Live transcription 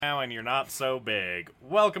and you're not so big.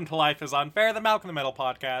 Welcome to Life is Unfair, the Malcolm in the Middle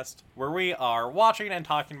podcast, where we are watching and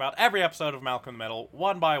talking about every episode of Malcolm in the Middle,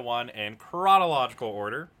 one by one, in chronological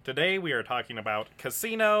order. Today we are talking about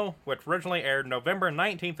Casino, which originally aired November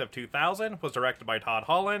 19th of 2000, was directed by Todd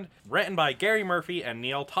Holland, written by Gary Murphy and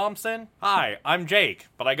Neil Thompson. Hi, I'm Jake,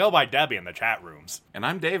 but I go by Debbie in the chat rooms. And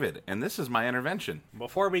I'm David, and this is my intervention.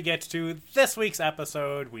 Before we get to this week's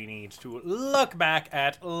episode, we need to look back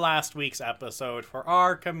at last week's episode for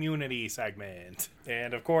our community segment.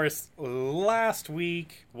 And of course, last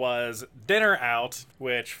week was Dinner Out,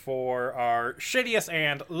 which for our shittiest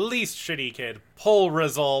and least shitty kid poll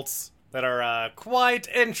results that are quite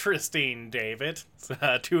interesting, David.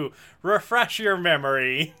 To refresh your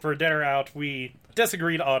memory, for Dinner Out, we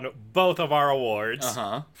disagreed on both of our awards.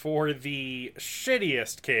 For the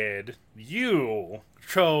shittiest kid, you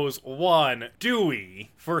chose one,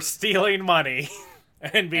 Dewey, for stealing money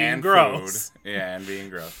and being gross. Food. Yeah, and being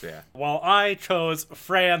gross, yeah. While I chose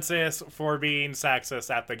Francis for being sexist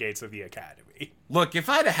at the gates of the academy. Look, if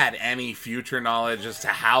I'd have had any future knowledge as to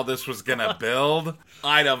how this was gonna build,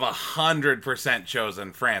 I'd have 100%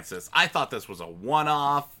 chosen Francis. I thought this was a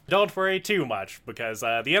one-off. Don't worry too much, because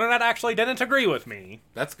the internet actually didn't agree with me.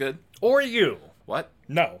 That's good. Or you. What?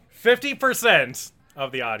 No. 50%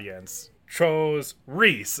 of the audience chose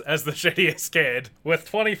Reese as the shittiest kid, with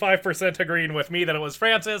 25% agreeing with me that it was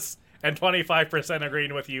Francis, and 25%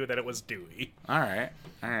 agreeing with you that it was Dewey. Alright.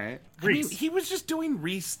 Reese. I mean, he was just doing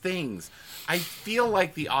Reese things. I feel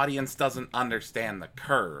like the audience doesn't understand the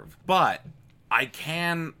curve, but I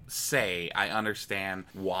can say I understand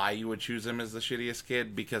why you would choose him as the shittiest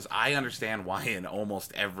kid, because I understand why in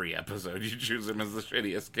almost every episode you choose him as the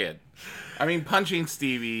shittiest kid. I mean, punching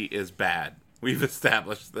Stevie is bad. We've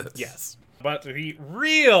established this. Yes. But the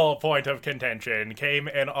real point of contention came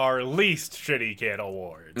in our least shitty kid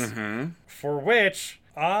awards. For which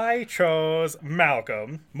I chose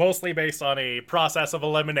Malcolm, mostly based on a process of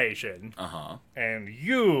elimination. And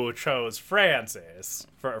you chose Francis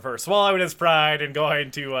for swallowing his pride and going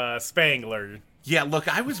to Spangler. Yeah, look,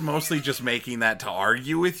 I was mostly just making that to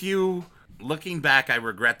argue with you. Looking back, I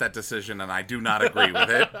regret that decision, and I do not agree with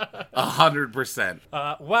it. 100%.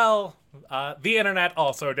 The internet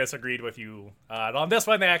also disagreed with you. On this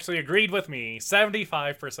one, they actually agreed with me.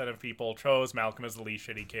 75% of people chose Malcolm as the least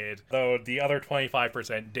shitty kid, though the other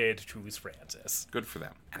 25% did choose Francis. Good for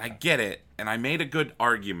them. And I get it, and I made a good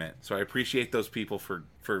argument, so I appreciate those people for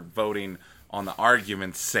voting on the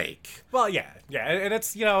argument's sake. Well, yeah, and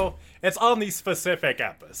it's, it's on the specific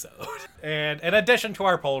episode. And in addition to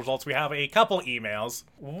our poll results, we have a couple emails.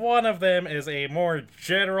 One of them is a more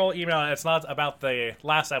general email. It's not about the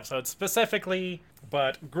last episode specifically,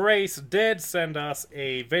 but Grace did send us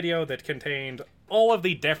a video that contained all of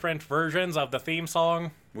the different versions of the theme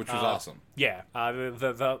song. Which was awesome. Yeah.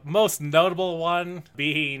 The most notable one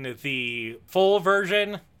being the full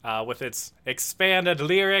version, with its expanded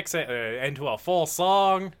lyrics into a full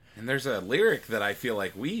song. And there's a lyric that I feel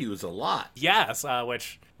like we use a lot. Yes,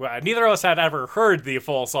 which neither of us had ever heard the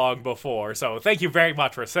full song before, so thank you very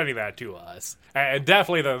much for sending that to us. And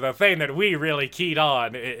definitely the thing that we really keyed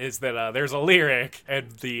on is that there's a lyric in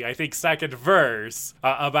the, I think, second verse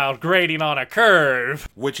about grading on a curve.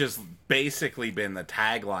 Which has basically been the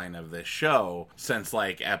tagline of this show since,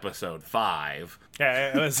 episode 5.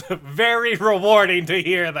 Yeah, it was very rewarding to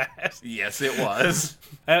hear that. Yes, it was.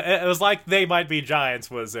 It was like They Might Be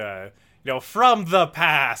Giants was, from the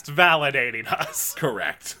past validating us.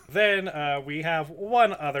 Correct. Then we have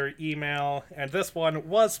one other email, and this one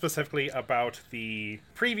was specifically about the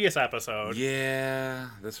previous episode. Yeah,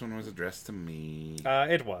 this one was addressed to me.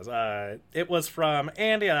 It was. It was from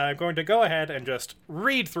Andy, and I'm going to go ahead and just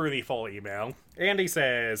read through the full email. Andy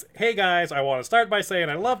says, "Hey guys, I want to start by saying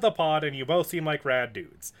I love the pod and you both seem like rad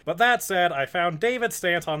dudes. But that said, I found David's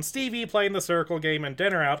stance on Stevie playing the circle game and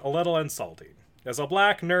Dinner Out a little insulting. As a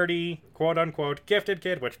black, nerdy, quote-unquote, gifted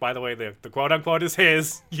kid," which, by the way, the quote-unquote is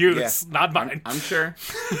his use, not mine. I'm sure.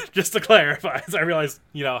 Just to clarify, as I realized,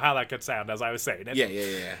 how that could sound as I was saying it.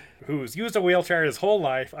 Yeah. "Who's used a wheelchair his whole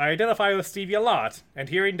life, I identify with Stevie a lot, and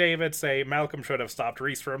hearing David say Malcolm should have stopped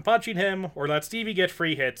Reese from punching him, or let Stevie get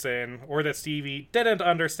free hits in, or that Stevie didn't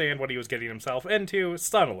understand what he was getting himself into,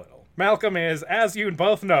 stung a little. Malcolm is, as you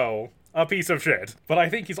both know, a piece of shit. But I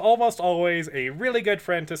think he's almost always a really good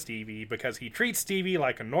friend to Stevie because he treats Stevie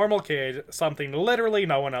like a normal kid, something literally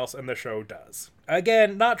no one else in the show does.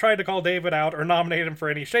 Again, not trying to call David out or nominate him for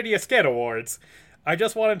any shittiest kid awards. I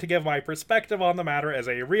just wanted to give my perspective on the matter as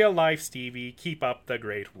a real-life Stevie. Keep up the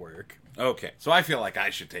great work. Okay, so I feel like I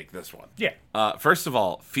should take this one. Yeah. First of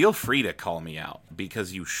all, feel free to call me out,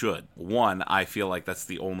 because you should. One, I feel like that's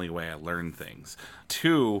the only way I learn things.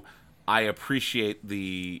 Two, I appreciate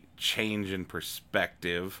the change in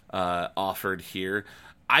perspective offered here.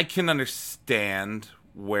 I can understand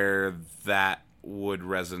where that would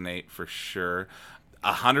resonate for sure.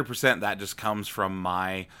 100% that just comes from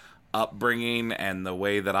my upbringing and the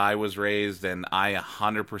way that I was raised, and I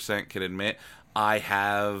 100% can admit I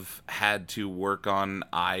have had to work on,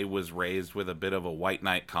 I was raised with a bit of a white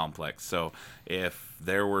knight complex. So if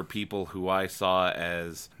there were people who I saw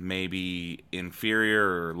as maybe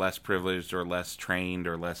inferior or less privileged or less trained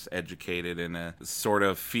or less educated in a sort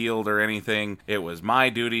of field or anything, it was my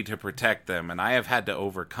duty to protect them. And I have had to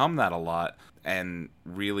overcome that a lot and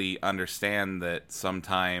really understand that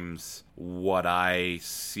sometimes what I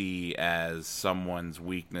see as someone's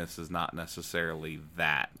weakness is not necessarily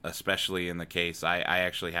that. Especially in the case, I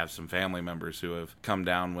actually have some family members who have come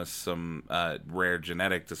down with some rare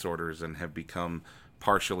genetic disorders and have become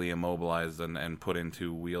partially immobilized and put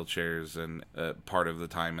into wheelchairs and part of the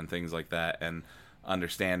time and things like that. And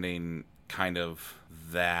understanding kind of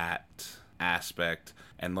that aspect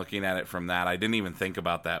and looking at it from that, I didn't even think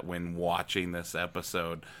about that when watching this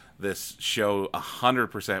episode. This show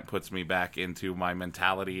 100% puts me back into my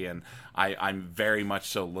mentality, and I'm very much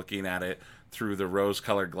so looking at it through the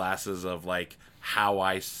rose-colored glasses of like how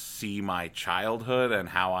I see my childhood and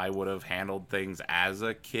how I would have handled things as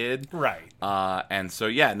a kid. Right. And so,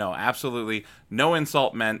 yeah, no, absolutely. No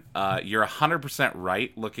insult meant. You're 100%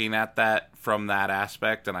 right looking at that from that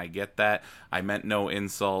aspect, and I get that. I meant no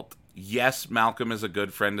insult. Yes, Malcolm is a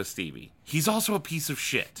good friend to Stevie. He's also a piece of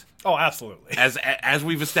shit. Oh, absolutely. As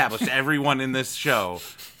we've established, everyone in this show,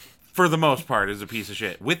 for the most part, is a piece of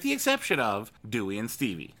shit. With the exception of Dewey and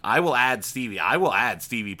Stevie. I will add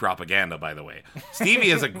Stevie propaganda, by the way. Stevie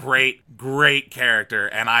is a great, great character,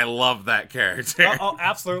 and I love that character. Oh,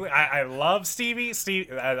 absolutely. I love Stevie.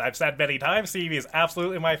 I've said many times, Stevie is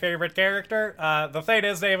absolutely my favorite character. The thing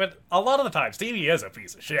is, David, a lot of the time, Stevie is a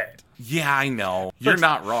piece of shit. Yeah, I know. You're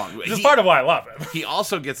not wrong. This is part of why I love him. He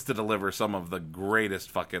also gets to deliver some of the greatest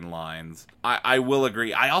fucking lines. I will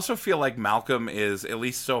agree. I also feel like Malcolm is, at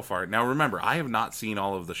least so far. Now, remember, I have not seen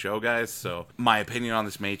all of the show, guys, so my opinion on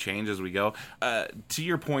this may change as we go. To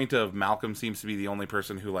your point of Malcolm seems to be the only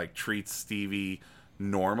person who, like, treats Stevie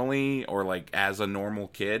normally or, like, as a normal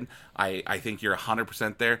kid. I think you're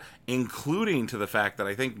 100% there, including to the fact that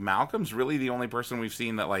I think Malcolm's really the only person we've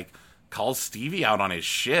seen that, like, calls Stevie out on his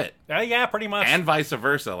shit. Yeah, pretty much. And vice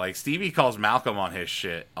versa. Like, Stevie calls Malcolm on his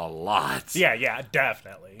shit a lot. Yeah,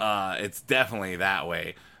 definitely. It's definitely that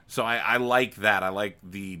way. So I like that. I like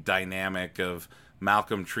the dynamic of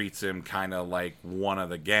Malcolm treats him kind of like one of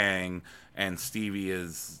the gang, and Stevie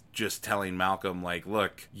is just telling Malcolm, like,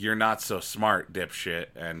 look, you're not so smart, dipshit,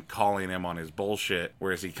 and calling him on his bullshit,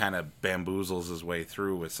 whereas he kind of bamboozles his way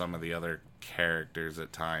through with some of the other characters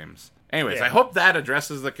at times. Anyways, yeah. I hope that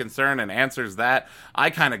addresses the concern and answers that. I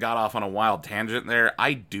kind of got off on a wild tangent there.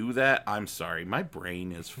 I do that. I'm sorry. My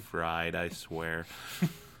brain is fried, I swear.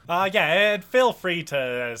 Yeah, and feel free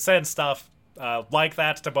to send stuff like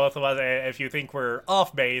that to both of us if you think we're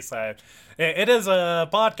off base. It is a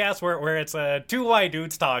podcast where it's two white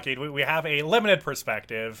dudes talking. We have a limited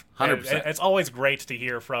perspective. 100%. It's always great to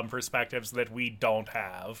hear from perspectives that we don't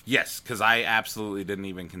have. Yes, because I absolutely didn't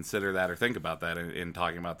even consider that or think about that in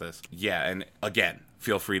talking about this. Yeah, and again,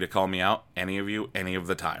 feel free to call me out, any of you, any of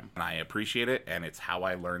the time. And I appreciate it, and it's how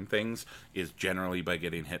I learn things, is generally by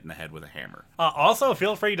getting hit in the head with a hammer. Also,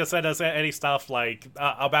 feel free to send us any stuff, like,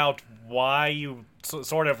 about why you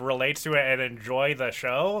sort of relate to it and enjoy the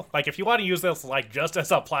show. Like, if you want to use this, like, just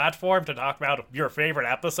as a platform to talk about your favorite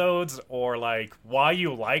episodes or, like, why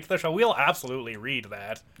you like the show, we'll absolutely read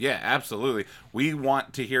that. Yeah, absolutely. We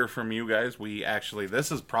want to hear from you guys.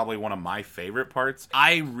 This is probably one of my favorite parts.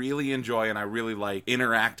 I really enjoy and I really like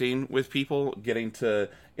interacting with people,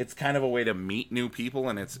 it's kind of a way to meet new people,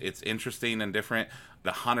 and it's interesting and different.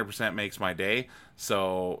 It 100% makes my day.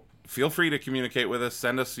 So feel free to communicate with us.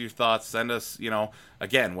 Send us your thoughts. Send us,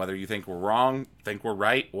 again, whether you think we're wrong, think we're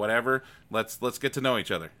right, whatever. Let's get to know each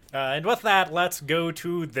other. And with that, let's go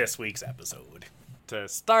to this week's episode. To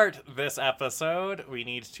start this episode, we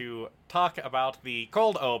need to talk about the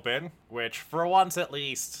cold open, which, for once at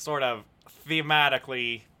least, sort of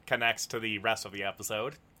thematically connects to the rest of the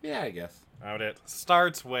episode. Yeah, I guess. It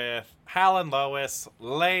starts with Hal and Lois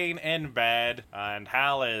laying in bed, and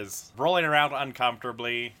Hal is rolling around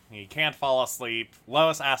uncomfortably. He can't fall asleep.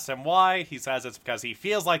 Lois asks him why. He says it's because he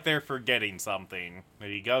feels like they're forgetting something.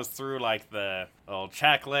 He goes through, like, the little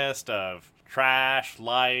checklist of trash,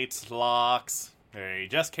 lights, locks. He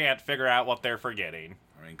just can't figure out what they're forgetting.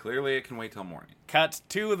 I mean, clearly it can wait till morning. Cut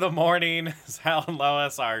to the morning. Hal and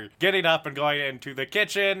Lois are getting up and going into the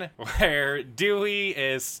kitchen, where Dewey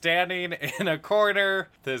is standing in a corner,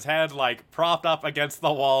 with his head, like, propped up against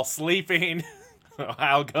the wall, sleeping.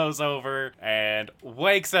 Hal goes over and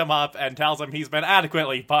wakes him up and tells him he's been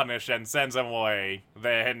adequately punished and sends him away.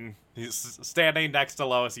 Then, he's standing next to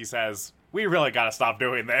Lois, he says, "We really gotta stop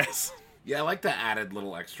doing this." Yeah, I like the added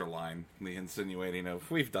little extra line, the insinuating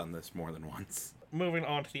of, we've done this more than once. Moving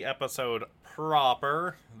on to the episode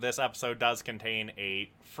proper, this episode does contain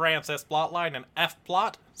a Francis plotline, an F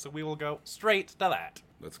plot, so we will go straight to that.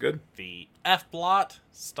 That's good. The F plot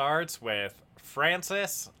starts with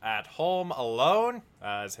Francis at home alone,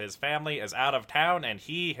 as his family is out of town and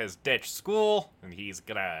he has ditched school, and he's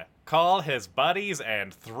gonna call his buddies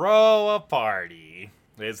and throw a party,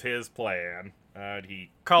 is his plan. He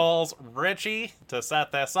calls Richie to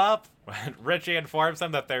set this up. Richie informs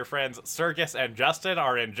him that their friends Circus and Justin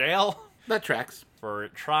are in jail That tracks. for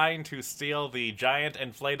trying to steal the giant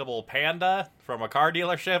inflatable panda from a car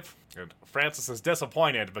dealership. And Francis is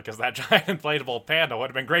disappointed because that giant inflatable panda would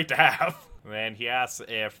have been great to have. Then he asks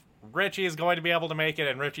if Richie is going to be able to make it,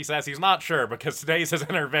 and Richie says he's not sure because today's his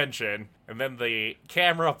intervention. And then the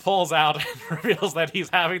camera pulls out and reveals that he's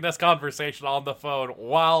having this conversation on the phone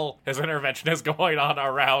while his intervention is going on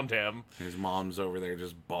around him. His mom's over there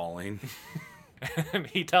just bawling. And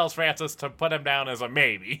he tells Francis to put him down as a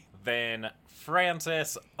maybe. Then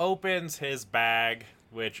Francis opens his bag,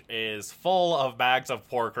 which is full of bags of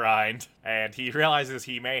pork rind, and he realizes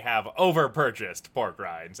he may have over-purchased pork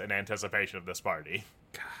rinds in anticipation of this party.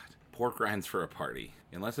 God. Pork rinds for a party.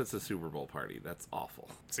 Unless it's a Super Bowl party. That's awful.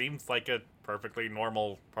 Seems like a perfectly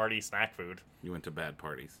normal party snack food. You went to bad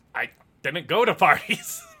parties. I didn't go to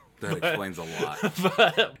parties. That explains a lot.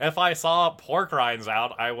 But if I saw pork rinds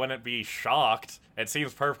out, I wouldn't be shocked. It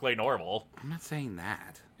seems perfectly normal. I'm not saying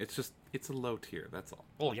that. It's just, it's a low tier, that's all.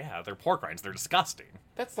 Well, yeah, they're pork rinds. They're disgusting.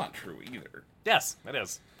 That's not true either. Yes, it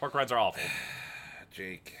is. Pork rinds are awful.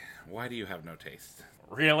 Jake, why do you have no taste?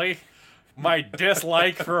 Really? My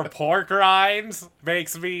dislike for pork rinds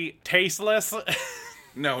makes me tasteless?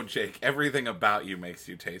 No, Jake, everything about you makes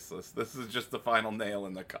you tasteless. This is just the final nail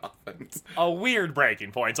in the coffin. A weird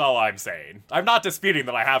breaking point's all I'm saying. I'm not disputing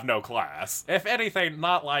that I have no class. If anything,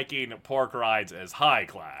 not liking pork rinds is high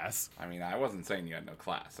class. I mean, I wasn't saying you had no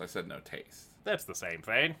class. I said no taste. That's the same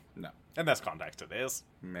thing. No. In this context, it is.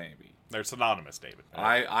 Maybe. They're synonymous, David.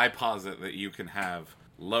 I posit that you can have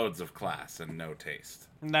loads of class and no taste.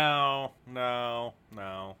 No. Not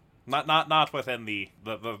within the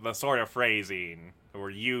sort of phrasing we're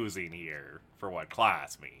using here for what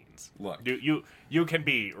class means. Look. You can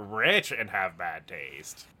be rich and have bad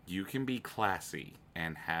taste. You can be classy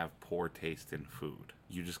and have poor taste in food.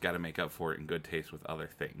 You just gotta make up for it in good taste with other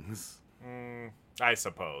things. I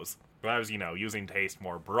suppose. But I was, using taste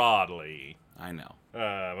more broadly. I know.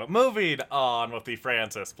 But moving on with the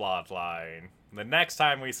Francis plotline. The next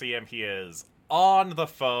time we see him, he is on the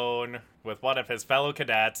phone with one of his fellow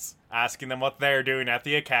cadets, asking them what they're doing at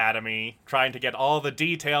the academy, trying to get all the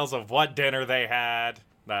details of what dinner they had.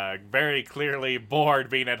 Very clearly bored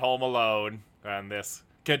being at home alone. And this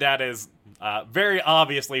cadet is very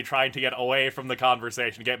obviously trying to get away from the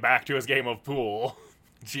conversation, get back to his game of pool.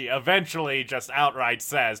 She eventually just outright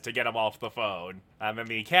says to get him off the phone. And then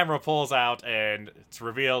the camera pulls out, and it's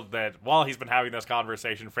revealed that while he's been having this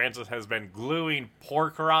conversation, Francis has been gluing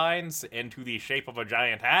pork rinds into the shape of a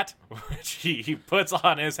giant hat, which he puts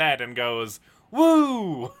on his head and goes,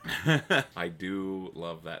 "Woo!" I do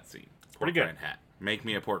love that scene. Pretty good. Rind hat. Make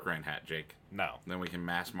me a pork rind hat, Jake. No. Then we can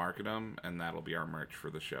mass market them, and that'll be our merch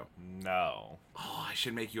for the show. No. Oh, I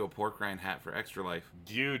should make you a pork rind hat for Extra Life.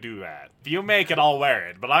 You do that. If you make it, I'll wear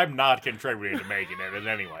it, but I'm not contributing to making it in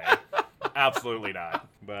any way. Absolutely not.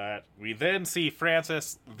 But we then see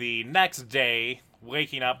Francis the next day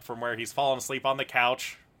waking up from where he's fallen asleep on the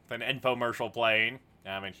couch with an infomercial playing.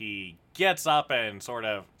 And he gets up and sort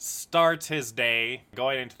of starts his day,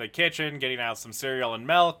 going into the kitchen, getting out some cereal and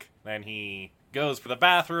milk. Then he goes for the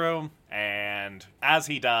bathroom, and as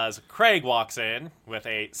he does, Craig walks in with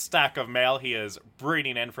a stack of mail he is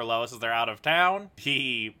bringing in for Lois as they're out of town.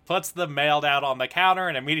 He puts the mail down on the counter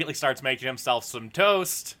and immediately starts making himself some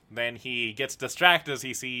toast. Then he gets distracted as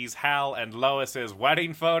he sees Hal and Lois's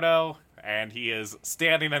wedding photo, and he is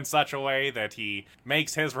standing in such a way that he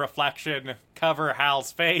makes his reflection cover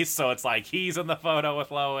Hal's face, so it's like he's in the photo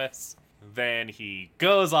with Lois. Then he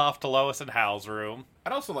goes off to Lois and Hal's room.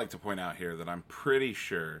 I'd also like to point out here that I'm pretty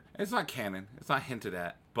sure, it's not canon, it's not hinted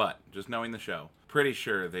at, but just knowing the show, pretty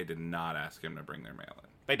sure they did not ask him to bring their mail in.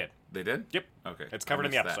 They did. They did? Yep. Okay. It's covered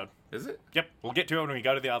in the episode. That. Is it? Yep. We'll get to it when we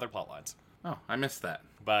go to the other plot lines. Oh, I missed that.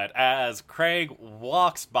 But as Craig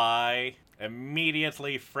walks by,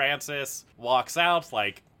 immediately Francis walks out,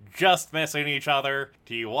 like, just missing each other.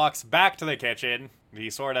 He walks back to the kitchen. He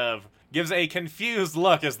sort of gives a confused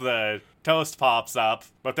look as the toast pops up,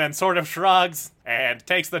 but then sort of shrugs and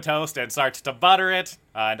takes the toast and starts to butter it.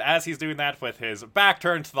 And as he's doing that with his back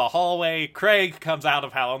turned to the hallway, Craig comes out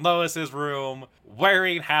of Hal and Lois's room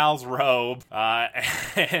wearing Hal's robe,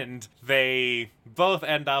 and they both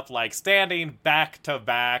end up, like, standing back to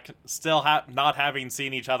back, still not having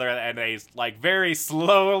seen each other, and they, like, very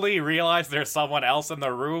slowly realize there's someone else in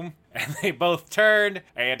the room, and they both turn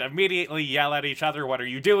and immediately yell at each other, "What are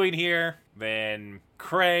you doing here?" Then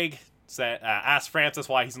Craig asks Francis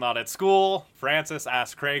why he's not at school. Francis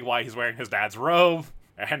asks Craig why he's wearing his dad's robe.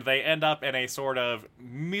 And they end up in a sort of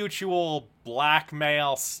mutual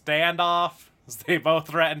blackmail standoff. They both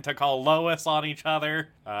threaten to call Lois on each other.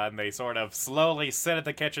 And they sort of slowly sit at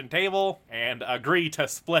the kitchen table and agree to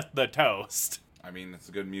split the toast. I mean, it's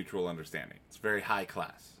a good mutual understanding. It's very high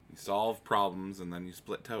class. You solve problems and then you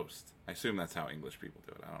split toast. I assume that's how English people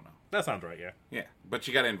do it. I don't know. That sounds right, yeah. Yeah, but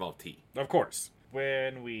you gotta involve tea. Of course.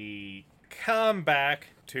 When we come back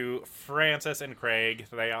to Francis and Craig,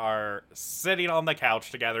 they are sitting on the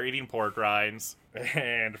couch together eating pork rinds,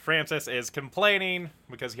 and Francis is complaining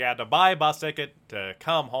because he had to buy a bus ticket to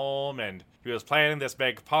come home, and he was planning this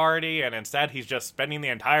big party, and instead he's just spending the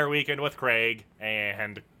entire weekend with Craig,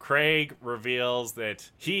 and Craig reveals that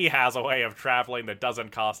he has a way of traveling that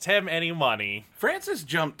doesn't cost him any money. Francis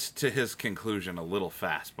jumped to his conclusion a little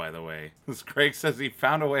fast, by the way. As Craig says he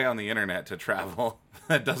found a way on the internet to travel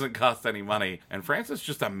that doesn't cost any money, and Francis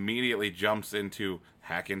just immediately jumps into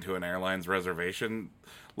hack into an airline's reservation.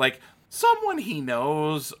 Like, someone he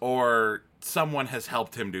knows or someone has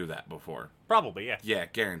helped him do that before. Probably, yeah. Yeah,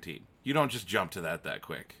 guaranteed. You don't just jump to that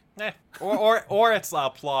quick. Or it's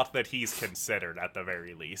a plot that he's considered at the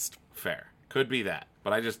very least. Fair. Could be that.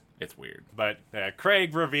 But it's weird. But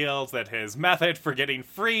Craig reveals that his method for getting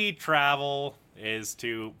free travel is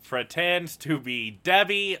to pretend to be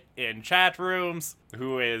Debbie in chat rooms,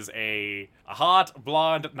 who is a hot,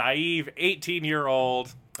 blonde, naive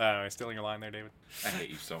 18-year-old. Am I stealing your line there, David? I hate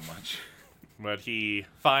you so much. But he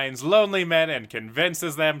finds lonely men and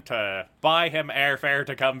convinces them to buy him airfare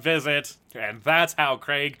to come visit, and that's how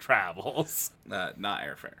Craig travels. Not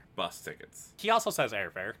airfare. Bus tickets. He also says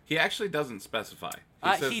airfare. He actually doesn't specify.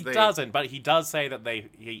 He doesn't, but he does say that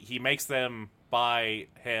he makes them buy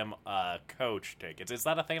him coach tickets. Is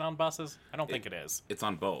that a thing on buses? I don't think it is. It's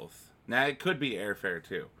on both. Now, it could be airfare,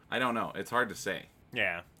 too. I don't know. It's hard to say.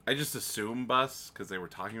 Yeah. I just assume bus, because they were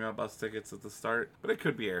talking about bus tickets at the start, but it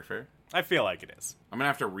could be airfare. I feel like it is. I'm gonna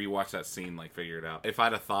have to rewatch that scene, figure it out. If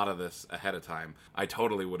I'd have thought of this ahead of time, I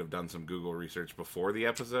totally would have done some Google research before the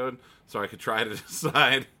episode, so I could try to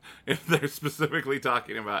decide if they're specifically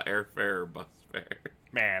talking about airfare or bus fare.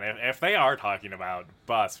 Man, if they are talking about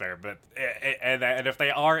bus fare, and if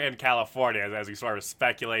they are in California, as we sort of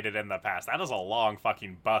speculated in the past, that is a long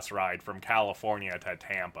fucking bus ride from California to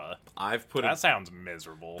Tampa. That sounds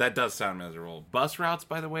miserable. That does sound miserable. Bus routes,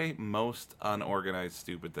 by the way, most unorganized,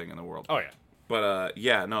 stupid thing in the world. Oh, yeah. But,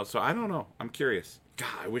 so I don't know. I'm curious. God,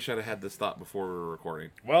 I wish I'd have had this thought before we were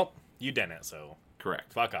recording. Well, you didn't, so...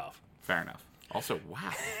 Correct. Fuck off. Fair enough. Also,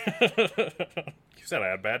 wow. You said I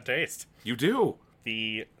had bad taste. You do.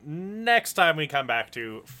 The next time we come back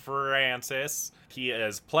to Francis, he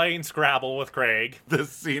is playing Scrabble with Craig.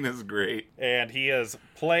 This scene is great. And he is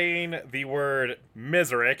playing the word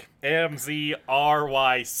Mizryk, M-Z-R-Y-C,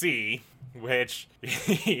 which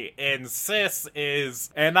he insists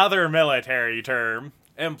is another military term,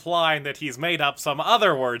 implying that he's made up some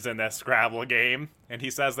other words in this Scrabble game. And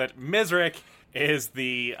he says that Mizryk is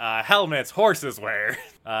the helmets horses wear.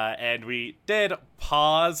 And we did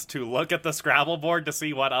pause to look at the Scrabble board to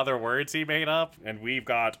see what other words he made up. And we've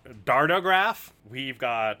got Dardograph, we've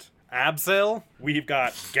got Absil, we've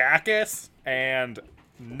got Gackus, and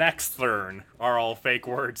Nexthern are all fake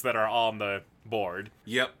words that are on the board.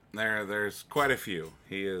 Yep, there's quite a few.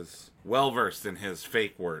 He is well-versed in his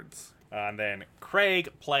fake words. And then Craig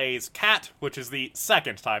plays Cat, which is the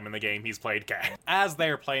second time in the game he's played Cat. As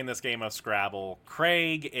they're playing this game of Scrabble,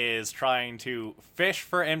 Craig is trying to fish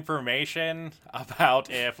for information about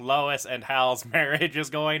if Lois and Hal's marriage is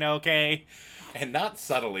going okay. And not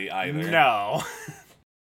subtly either. No.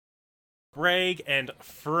 Greg and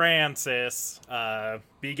Francis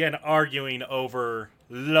begin arguing over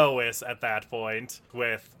Lois at that point,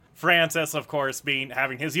 with Francis, of course,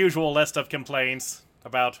 having his usual list of complaints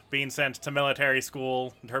about being sent to military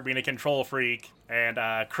school, and her being a control freak, and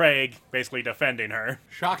Craig basically defending her.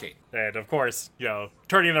 Shocking. And, of course,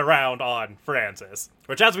 turning it around on Francis.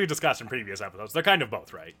 Which, as we've discussed in previous episodes, they're kind of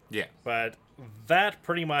both right. Yeah. But that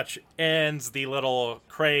pretty much ends the little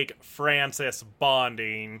Craig-Francis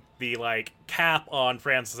bonding. The, cap on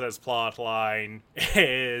Francis's plot line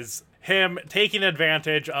is him taking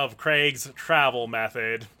advantage of Craig's travel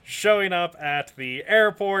method, showing up at the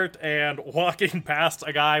airport and walking past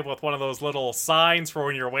a guy with one of those little signs for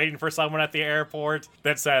when you're waiting for someone at the airport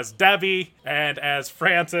that says Debbie, and as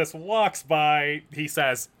Francis walks by, he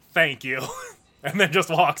says, "Thank you," and then just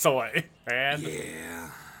walks away. And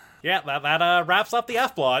yeah, that wraps up the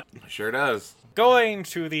F-plot. Sure does. Going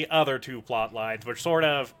to the other two plot lines, which sort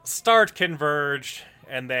of start converged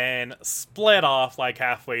and then split off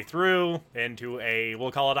halfway through into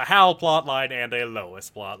we'll call it a Hal plot line and a Lois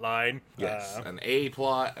plot line. Yes, an A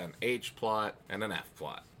plot, an H plot, and an F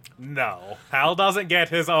plot. No, Hal doesn't get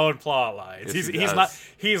his own plot lines. Yes,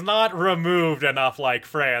 he's not removed enough like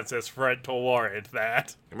Francis for it to warrant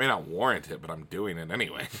that. It may not warrant it, but I'm doing it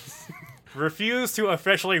anyway. Refuse to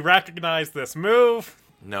officially recognize this move.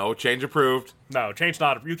 No, change approved. No, change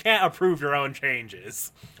not. You can't approve your own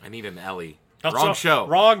changes. I need an Ellie. Wrong show.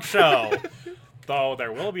 Wrong show. Though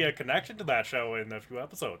there will be a connection to that show in a few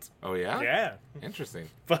episodes. Oh, yeah? Yeah. Interesting.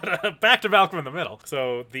 But back to Malcolm in the Middle.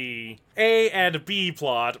 So the A and B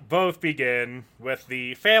plot both begin with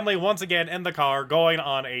the family once again in the car going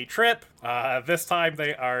on a trip. This time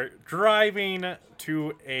they are driving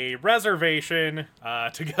to a reservation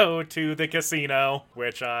to go to the casino,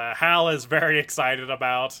 which Hal is very excited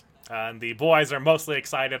about. And the boys are mostly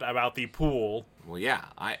excited about the pool. Well, yeah.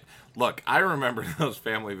 I remember those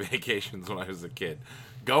family vacations when I was a kid.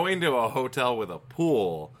 Going to a hotel with a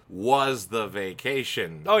pool was the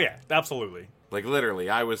vacation. Oh, yeah, absolutely. Literally,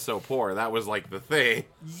 I was so poor. That was, the thing.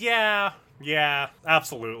 Yeah,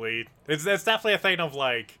 absolutely. It's definitely a thing of,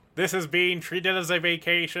 this is being treated as a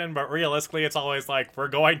vacation, but realistically it's always we're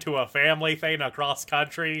going to a family thing across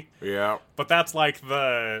country. Yeah. But that's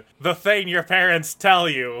the thing your parents tell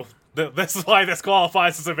you. This is why this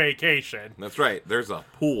qualifies as a vacation. That's right. There's a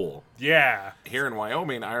pool. Yeah. Here in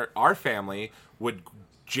Wyoming, our family would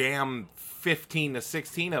jam 15 to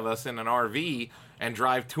 16 of us in an RV and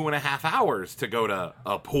drive 2.5 hours to go to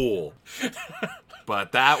a pool.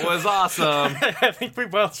 But that was awesome. I think we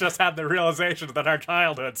both just had the realization that our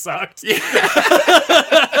childhood sucked. Yeah.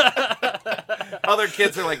 Other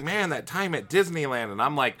kids are like, man, that time at Disneyland. And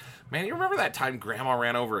I'm like, man, you remember that time Grandma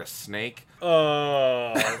ran over a snake?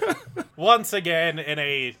 Once again, in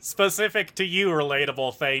a specific to you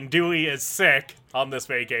relatable thing, Dewey is sick on this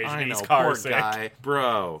vacation. I know, He's car poor sick. guy.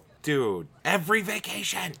 Bro, dude, every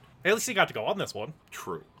vacation. At least he got to go on this one.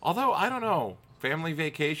 True. Although, I don't know. Family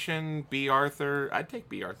vacation, B. Arthur. I'd take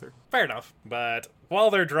B. Arthur. Fair enough. But while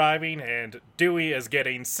they're driving and Dewey is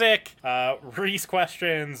getting sick, Reese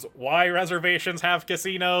questions why reservations have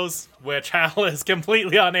casinos, which Hal is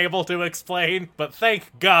completely unable to explain, but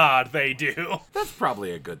thank God they do. That's probably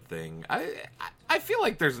a good thing. I feel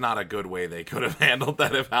like there's not a good way they could have handled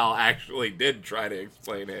that if Hal actually did try to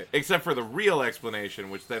explain it. Except for the real explanation,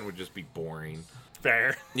 which then would just be boring.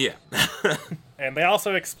 Fair. Yeah. And they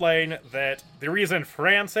also explain that the reason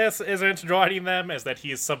Francis isn't joining them is that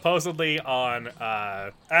he's supposedly on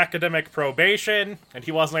academic probation, and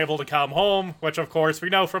he wasn't able to come home, which of course we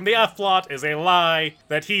know from the F-plot is a lie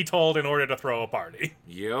that he told in order to throw a party.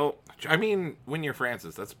 Yo. I mean, when you're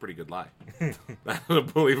Francis, that's a pretty good lie. That's a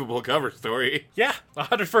believable cover story. Yeah,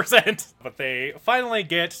 100%. But they finally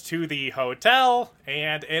get to the hotel,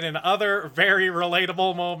 and in another very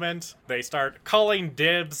relatable moment, they start calling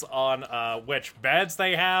dibs on which beds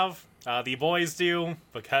they have. The boys do,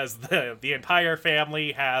 because the entire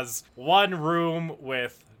family has one room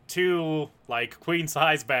with two,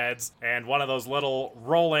 queen-size beds and one of those little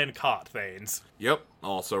roll-in cot things. Yep.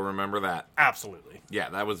 Also remember that. Absolutely. Yeah,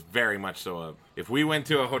 that was very much so. If we went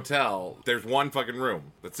to a hotel, there's one fucking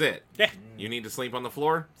room. That's it. Yeah. You need to sleep on the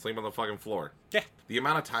floor? Sleep on the fucking floor. Yeah. The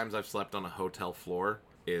amount of times I've slept on a hotel floor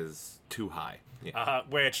is too high. Yeah.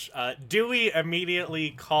 Which Dewey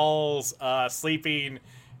immediately calls sleeping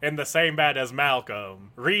in the same bed as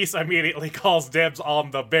Malcolm. Reese immediately calls dibs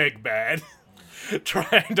on the big bed.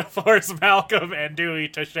 Trying to force Malcolm and Dewey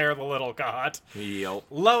to share the little cot. Yep.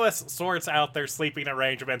 Lois sorts out their sleeping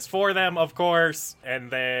arrangements for them, of course, and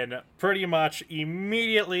then pretty much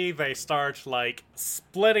immediately they start,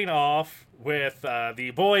 splitting off, With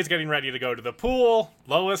the boys getting ready to go to the pool,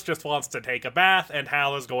 Lois just wants to take a bath, and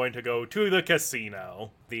Hal is going to go to the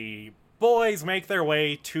casino. The boys make their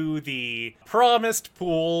way to the promised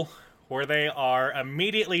pool, where they are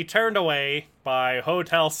immediately turned away by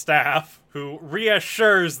hotel staff, who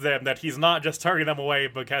reassures them that he's not just turning them away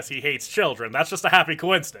because he hates children. That's just a happy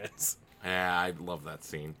coincidence. Yeah, I love that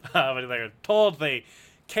scene. But they're told they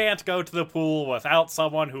can't go to the pool without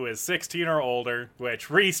someone who is 16 or older, which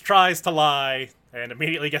Reese tries to lie and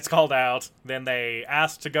immediately gets called out. Then they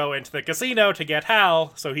ask to go into the casino to get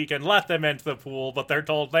Hal so he can let them into the pool, but they're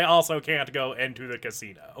told they also can't go into the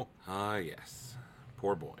casino. Yes.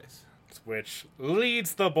 Poor boys. Which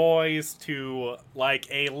leads the boys to, like,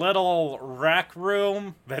 a little rec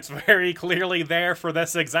room that's very clearly there for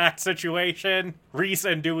this exact situation. Reese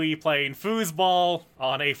and Dewey playing foosball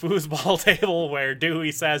on a foosball table where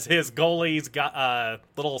Dewey says his goalie's got a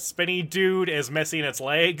little spinny dude is missing its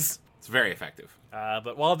legs. It's very effective.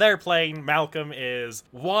 But while they're playing, Malcolm is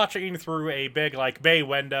watching through a big, bay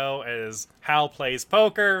window as Hal plays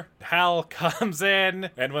poker. Hal comes in,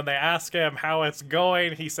 and when they ask him how it's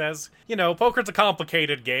going, he says, poker's a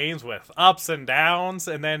complicated game with ups and downs,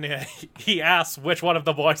 and then he asks which one of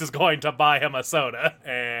the boys is going to buy him a soda.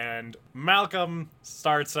 And Malcolm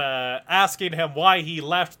starts asking him why he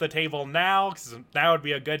left the table now, because now would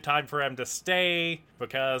be a good time for him to stay,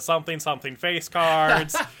 because something face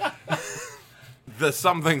cards. The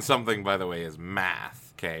something, by the way, is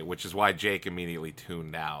math, okay, which is why Jake immediately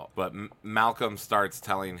tuned out. But Malcolm starts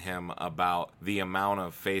telling him about the amount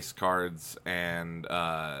of face cards and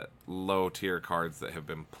low-tier cards that have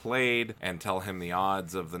been played, and tell him the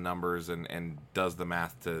odds of the numbers, and does the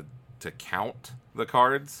math to count the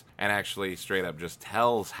cards, and actually straight up just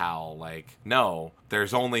tells Hal, no,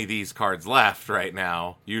 there's only these cards left right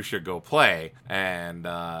now, you should go play. And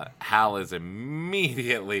Hal is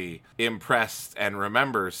immediately impressed and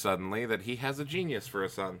remembers suddenly that he has a genius for a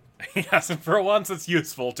son. Yes, and for once it's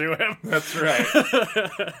useful to him. That's right.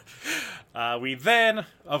 We then,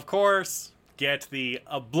 of course, get the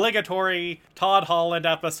obligatory Todd Holland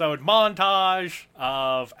episode montage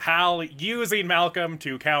of Hal using Malcolm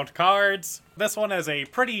to count cards. This one is a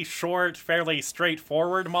pretty short, fairly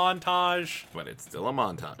straightforward montage. But it's still a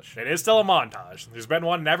montage. It is still a montage. There's been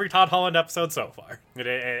one in every Todd Holland episode so far.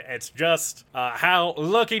 It's just Hal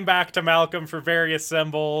looking back to Malcolm for various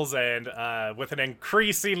symbols, and with an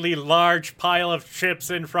increasingly large pile of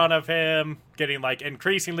chips in front of him, getting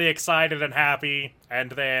increasingly excited and happy.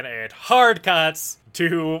 And then it hard cuts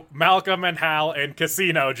to Malcolm and Hal in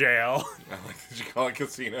casino jail. Did you call it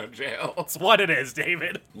casino jail? It's what it is,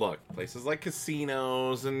 David. Look, places like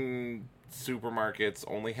casinos and supermarkets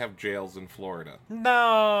only have jails in Florida.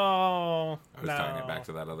 No. I was tying it back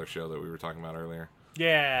to that other show that we were talking about earlier.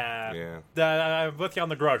 Yeah. I'm with you on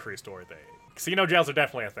the grocery store thing. Casino jails are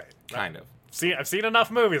definitely a thing. Kind of. I've seen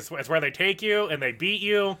enough movies. It's where they take you and they beat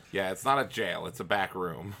you. Yeah, it's not a jail. It's a back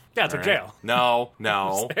room. Yeah, it's a jail. No.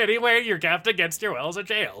 Anyway, you're kept against your will is a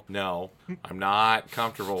jail. No, I'm not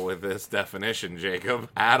comfortable with this definition, Jacob,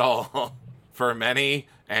 at all. For many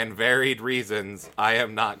and varied reasons, I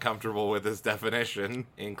am not comfortable with this definition,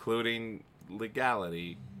 including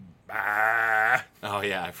legality. Oh,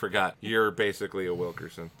 yeah, I forgot. You're basically a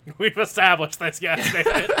Wilkerson. We've established this, yes,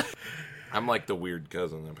 David. I'm like the weird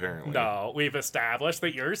cousin, apparently. No, we've established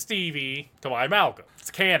that you're Stevie to my Malcolm. It's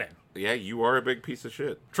canon. Yeah, you are a big piece of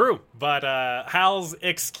shit. True, but Hal's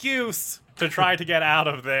excuse to try to get out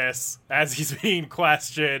of this, as he's being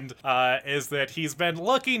questioned, is that he's been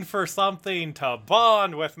looking for something to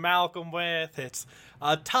bond with Malcolm with. It's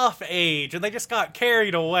a tough age, and they just got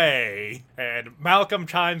carried away. And Malcolm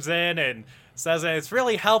chimes in and says that it's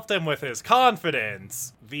really helped him with his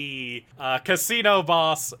confidence. The casino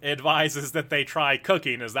boss advises that they try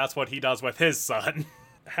cooking, as that's what he does with his son.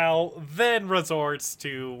 Hal then resorts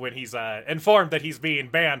to, when he's informed that he's being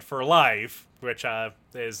banned for life, which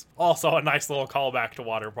is also a nice little callback to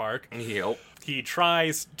Water Park. Yep. He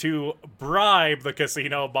tries to bribe the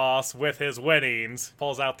casino boss with his winnings,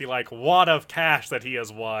 pulls out the wad of cash that he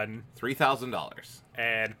has won. $3,000.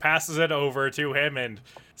 And passes it over to him and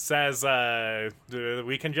says,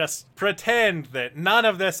 we can just pretend that none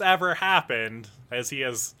of this ever happened, as he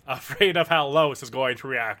is afraid of how Lois is going to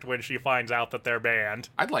react when she finds out that they're banned.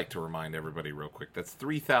 I'd like to remind everybody real quick, that's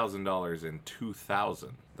 $3,000 in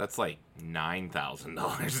 2000. That's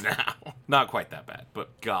 $9,000 now. Not quite that bad,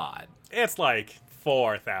 but God. It's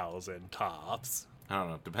 4,000 tops. I don't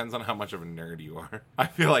know, depends on how much of a nerd you are. I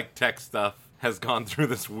feel like tech stuff has gone through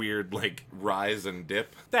this weird, rise and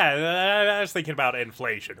dip. Yeah, I was thinking about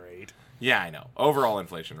inflation rate. Yeah, I know. Overall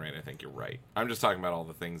inflation rate, I think you're right. I'm just talking about all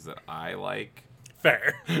the things that I like.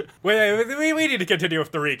 Fair. We need to continue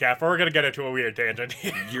with the recap, or we're going to get into a weird tangent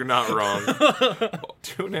here. You're not wrong.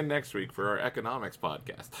 Tune in next week for our economics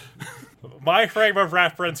podcast. My frame of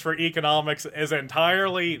reference for economics is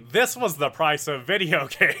entirely, this was the price of video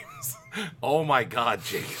games. Oh my god,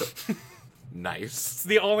 Jacob. Nice. It's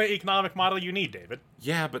the only economic model you need, David.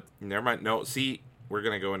 Yeah, but never mind. No, see, we're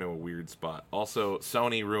going to go into a weird spot. Also,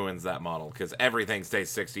 Sony ruins that model because everything stays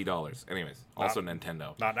 $60. Anyways, also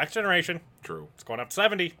Nintendo. Not next generation. True. It's going up to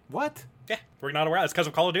 70. What? Yeah, we're not aware. It's because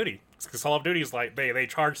of Call of Duty. It's because Call of Duty is like, they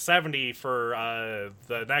charge 70 for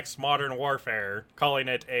the next Modern Warfare, calling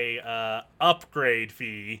it a upgrade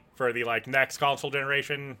fee for the like next console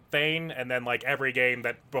generation thing, and then like every game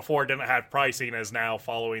that before didn't have pricing is now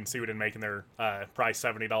following suit and making their price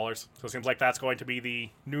 $70. So it seems like that's going to be the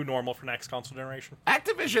new normal for next console generation.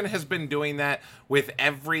 Activision has been doing that with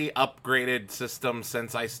every upgraded system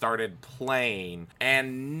since I started playing,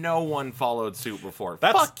 and no one followed suit before.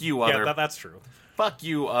 Fuck you, other... Yeah, that's true. Fuck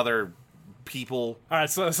you, other people. Alright,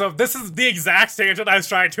 so this is the exact tangent I was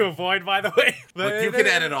trying to avoid, by the way. Look, you can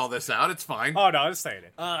edit all this out, it's fine. Oh, no, I'm just saying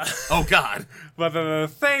it. Oh, God. But the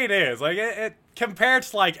thing is, like, it compared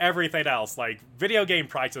to, like, everything else, like, video game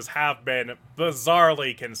prices have been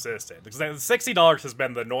bizarrely consistent. Because $60 has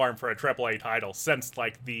been the norm for a AAA title since,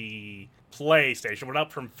 like, the PlayStation. Went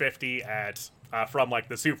up from 50 from, like,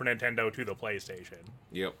 the Super Nintendo to the PlayStation.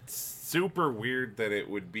 Yep. Super weird that it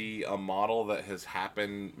would be a model that has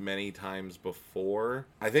happened many times before.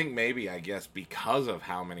 I think maybe, I guess, because of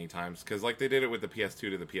how many times. Because, like, they did it with the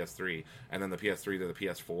PS2 to the PS3, and then the PS3 to the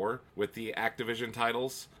PS4 with the Activision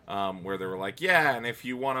titles, where they were like, yeah, and if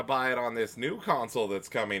you want to buy it on this new console that's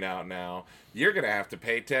coming out now, you're going to have to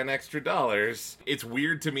pay $10 extra. It's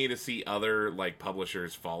weird to me to see other, like,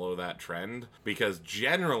 publishers follow that trend, because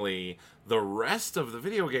generally the rest of the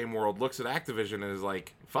video game world looks at Activision and is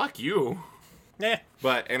like, fuck you. Yeah.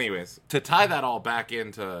 But anyways, to tie that all back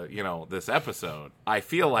into, this episode, I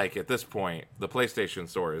feel like at this point, the PlayStation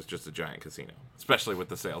Store is just a giant casino, especially with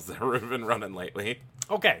the sales that have been running lately.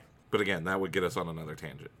 Okay. But again, that would get us on another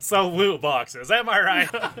tangent. So loot boxes, am I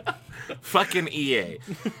right? Fucking EA.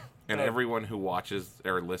 And everyone who watches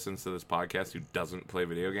or listens to this podcast who doesn't play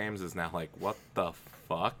video games is now like, what the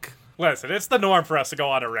fuck? Listen, it's the norm for us to go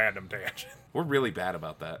on a random tangent. We're really bad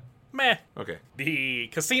about that. Meh. Okay. The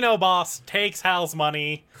casino boss takes Hal's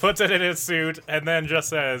money, puts it in his suit, and then just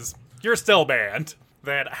says, "You're still banned."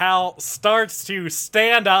 Then Hal starts to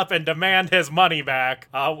stand up and demand his money back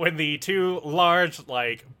when the two large,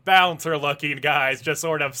 like, bouncer-looking guys just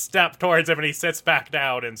sort of step towards him and he sits back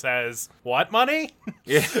down and says, "What money?"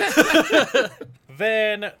 Yeah.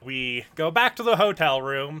 Then we go back to the hotel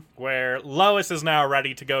room, where Lois is now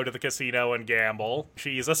ready to go to the casino and gamble.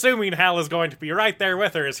 She's assuming Hal is going to be right there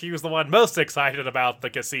with her, as he was the one most excited about the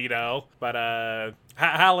casino. But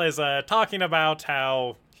Hal is talking about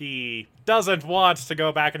how he doesn't want to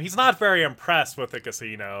go back, and he's not very impressed with the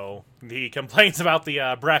casino. He complains about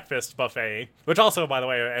the breakfast buffet, which also, by the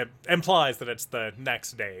way, implies that it's the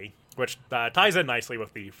next day. Which ties in nicely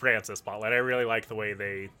with the Francis spotlight. I really like the way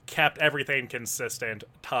they kept everything consistent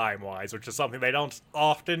time-wise, which is something they don't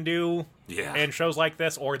often do in shows like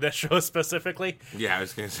this, or this show specifically. Yeah, I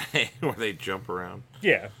was going to say, where they jump around.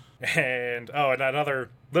 Yeah. And another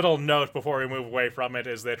little note before we move away from it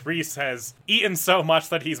is that Reese has eaten so much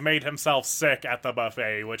that he's made himself sick at the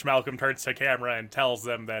buffet, which Malcolm turns to camera and tells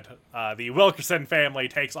them that the Wilkerson family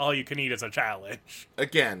takes all you can eat as a challenge.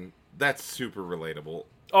 Again, that's super relatable.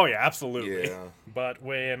 Oh, yeah, absolutely. Yeah. But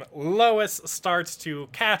when Lois starts to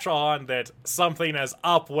catch on that something is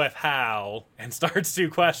up with Hal and starts to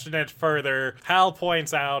question it further, Hal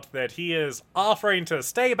points out that he is offering to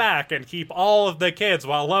stay back and keep all of the kids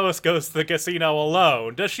while Lois goes to the casino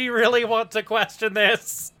alone. Does she really want to question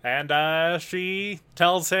this? And she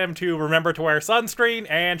tells him to remember to wear sunscreen,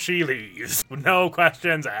 and she leaves. No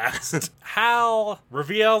questions asked. Hal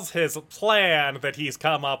reveals his plan that he's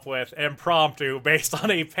come up with impromptu based on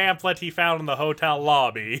a pamphlet he found in the hotel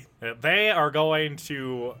lobby. They are going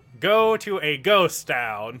to go to a ghost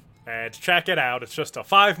town and check it out. It's just a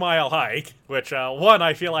 5-mile hike, which,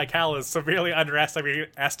 I feel like Hal is severely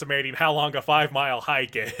underestimating how long a 5-mile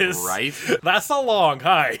hike is. Right? That's a long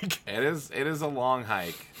hike. It is a long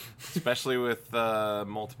hike, especially with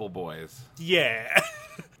multiple boys. Yeah.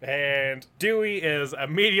 And Dewey is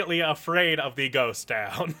immediately afraid of the ghost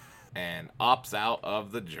town. And opts out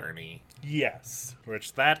of the journey. Yes.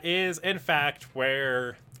 Which that is, in fact,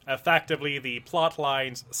 where effectively the plot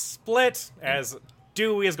lines split, as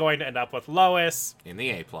Dewey is going to end up with Lois. In the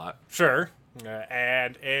A plot. Sure.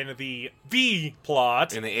 And in the B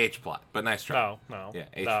plot. In the H plot. But nice try. No. Yeah,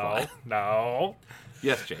 H plot. No.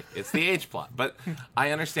 Yes, Jake, it's the H plot, but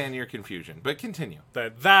I understand your confusion. But continue.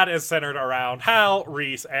 That is centered around Hal,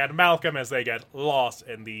 Reese, and Malcolm as they get lost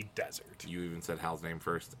in the desert. You even said Hal's name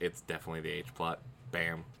first. It's definitely the H plot.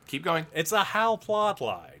 Bam. Keep going. It's a Hal plot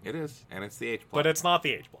line. It is, and it's the H plot. But it's not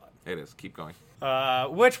the H plot. It is. Keep going.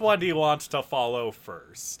 Which one do you want to follow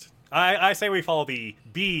first? I say we follow the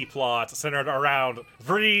B plot centered around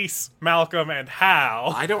Reese, Malcolm, and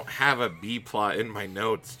Hal. I don't have a B plot in my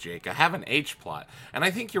notes, Jake. I have an H plot. And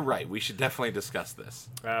I think you're right. We should definitely discuss this.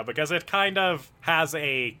 Because it kind of has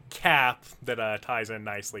a cap that ties in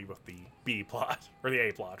nicely with the B plot. Or the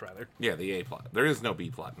A plot, rather. Yeah, the A plot. There is no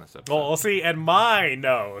B plot in this episode. Well, see, in my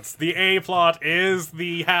notes, the A plot is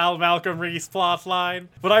the Hal, Malcolm, Reese plot line.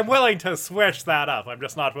 But I'm willing to switch that up. I'm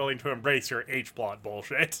just not willing to embrace your H plot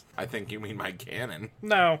bullshit. I think you mean my cannon.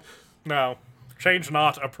 No. Change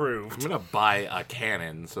not approved. I'm gonna buy a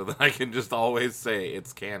cannon so that I can just always say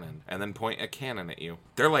it's canon. And then point a cannon at you.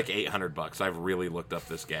 They're like $800. I've really looked up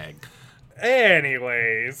this gag.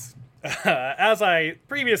 Anyways... as I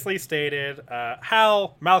previously stated,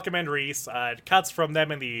 Hal, Malcolm, and Reese cuts from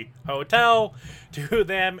them in the hotel to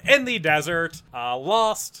them in the desert,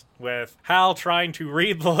 lost, with Hal trying to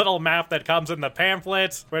read the little map that comes in the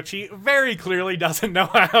pamphlet, which he very clearly doesn't know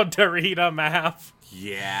how to read a map.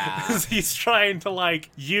 Yeah. He's trying to,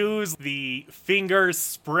 use the fingers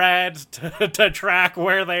spread to track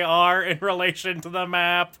where they are in relation to the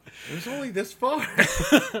map. It was only this far.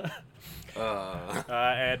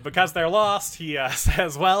 And because they're lost, he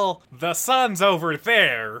says, well, the sun's over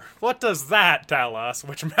there. What does that tell us?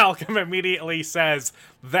 Which Malcolm immediately says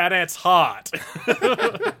that it's hot.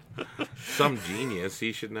 Some genius.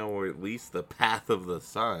 He should know at least the path of the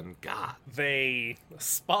sun. God. They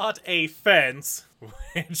spot a fence,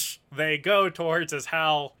 which they go towards as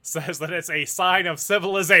Hal says that it's a sign of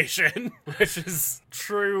civilization, which is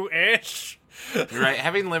true-ish. Right,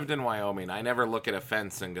 having lived in Wyoming, I never look at a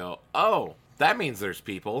fence and go, oh, that means there's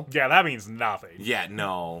people. Yeah, that means nothing. Yeah,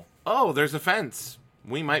 no. Oh, there's a fence.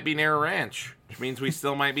 We might be near a ranch, which means we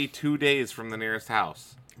still might be 2 days from the nearest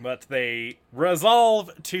house. But they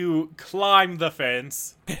resolve to climb the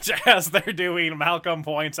fence, which as they're doing, Malcolm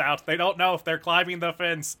points out they don't know if they're climbing the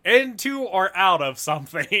fence into or out of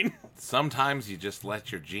something. Sometimes you just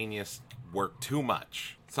let your genius work too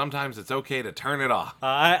much. Sometimes it's okay to turn it off.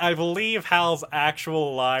 I believe Hal's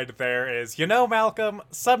actual line there is, you know, Malcolm,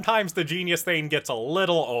 sometimes the genius thing gets a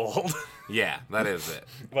little old. Yeah, that is it.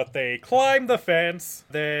 But they climb the fence,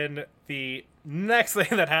 then the next thing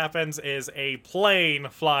that happens is a plane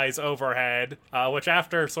flies overhead, which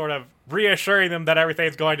after sort of reassuring them that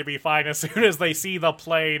everything's going to be fine, as soon as they see the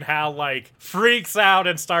plane, Hal, freaks out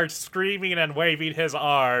and starts screaming and waving his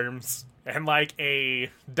arms. And a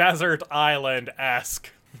desert island-esque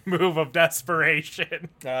move of desperation.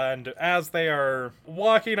 And as they are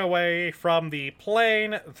walking away from the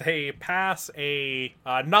plane, they pass a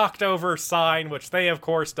knocked over sign, which they of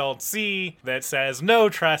course don't see, that says no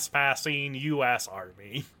trespassing, U.S.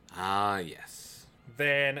 Army. Ah, yes.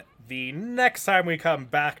 Then the next time we come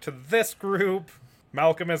back to this group,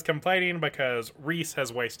 Malcolm is complaining because Reese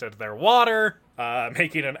has wasted their water,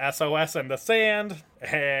 making an SOS in the sand,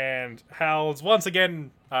 and Hal's once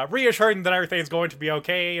again reassuring that everything's going to be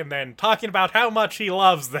okay, and then talking about how much he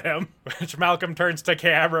loves them, which Malcolm turns to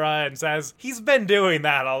camera and says he's been doing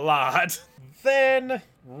that a lot. Then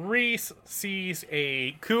Reese sees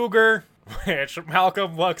a cougar, which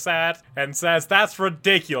Malcolm looks at and says, that's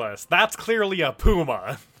ridiculous. That's clearly a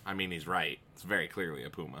puma. I mean, he's right. It's very clearly a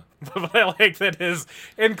puma. But I like that his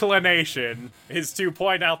inclination is to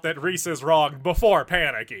point out that Reese is wrong before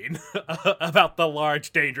panicking about the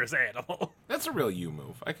large, dangerous animal. That's a real you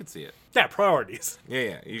move. I could see it. Yeah, priorities.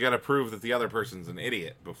 Yeah. You gotta prove that the other person's an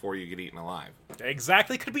idiot before you get eaten alive.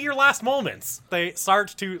 Exactly. Could be your last moments. They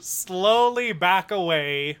start to slowly back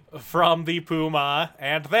away from the puma,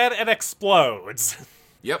 and then it explodes.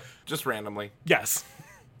 Yep, just randomly. Yes.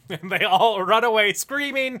 And they all run away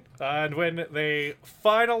screaming, and when they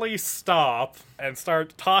finally stop and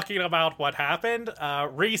start talking about what happened,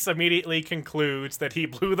 Reese immediately concludes that he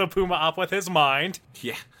blew the puma up with his mind.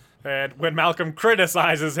 Yeah. And when Malcolm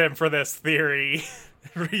criticizes him for this theory,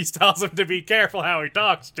 Reese tells him to be careful how he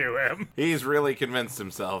talks to him. He's really convinced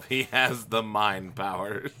himself he has the mind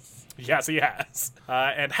powers. Yes, he has.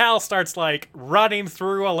 And Hal starts, running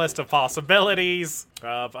through a list of possibilities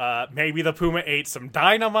of maybe the puma ate some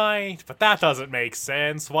dynamite, but that doesn't make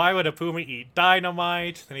sense. Why would a puma eat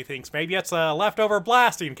dynamite? Then he thinks maybe it's a leftover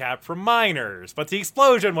blasting cap from miners, but the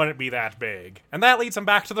explosion wouldn't be that big. And that leads him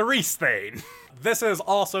back to the Reese thing. this is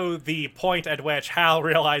also the point at which Hal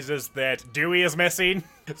realizes that Dewey is missing.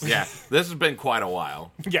 Yeah, this has been quite a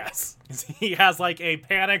while. Yes. He has, like, a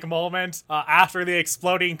panic moment after the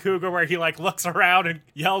exploding cougar where he, like, looks around and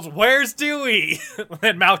yells, "Where's Dewey?"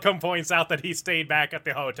 And Malcolm points out that he stayed back at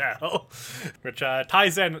the hotel, which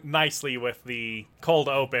ties in nicely with the cold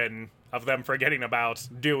open of them forgetting about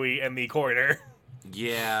Dewey in the corner.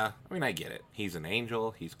 Yeah, I mean, I get it. He's an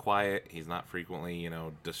angel, he's quiet, he's not frequently,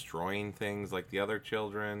 destroying things like the other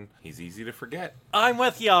children. He's easy to forget. I'm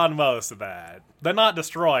with you on most of that. The not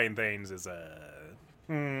destroying things is,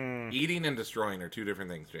 Eating and destroying are two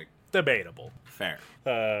different things, Jake. debatable. Fair.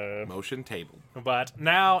 Motion table. But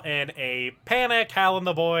now, in a panic, Hal and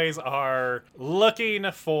the boys are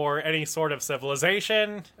looking for any sort of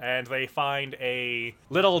civilization, and they find a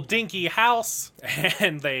little dinky house,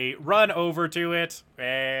 and they run over to it,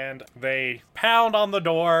 and they pound on the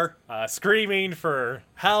door, screaming for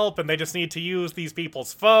help, and they just need to use these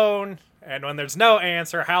people's phone. And when there's no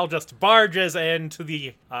answer, Hal just barges into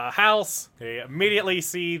the house. They immediately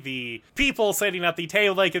see the people sitting at the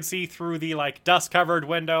table they could see through the, like, dust-covered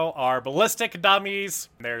window are ballistic dummies.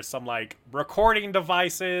 There's some, like, recording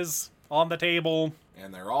devices on the table.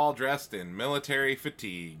 And they're all dressed in military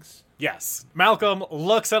fatigues. Yes. Malcolm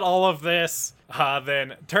looks at all of this,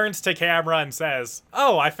 then turns to camera and says,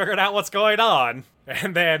 "Oh, I figured out what's going on."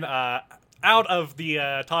 And then, out of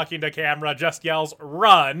the talking to camera, just yells,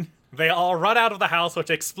 "Run!" They all run out of the house, which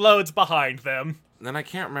explodes behind them. Then I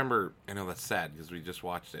can't remember, I know that's sad because we just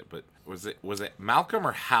watched it, but was it Malcolm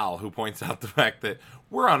or Hal who points out the fact that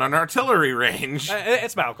we're on an artillery range?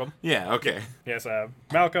 It's Malcolm. Yeah, okay. Yes,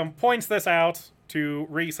 Malcolm points this out to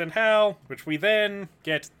Reese and Hal, which we then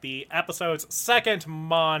get the episode's second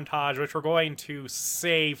montage, which we're going to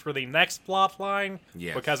save for the next plot line.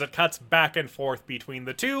 Yes. Because it cuts back and forth between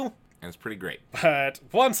the two. And it's pretty great. But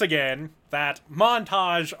once again, that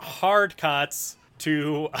montage hard cuts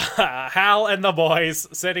to Hal and the boys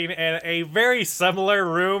sitting in a very similar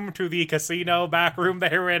room to the casino back room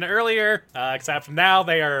they were in earlier, except now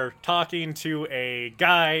they are talking to a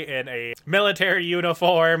guy in a military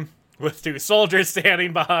uniform with two soldiers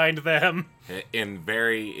standing behind them. In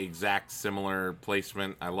very exact similar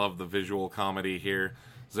placement. I love the visual comedy here.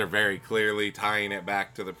 They're very clearly tying it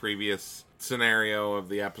back to the previous scenario of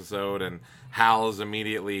the episode, and Hal is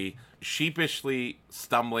immediately sheepishly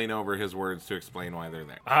stumbling over his words to explain why they're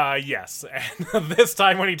there. Yes. And this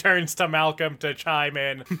time when he turns to Malcolm to chime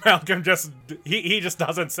in, Malcolm just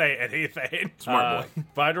doesn't say anything. Smart boy.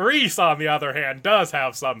 But Reese, on the other hand, does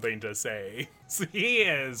have something to say. He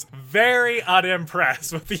is very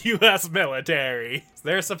unimpressed with the U.S. military.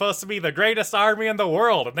 They're supposed to be the greatest army in the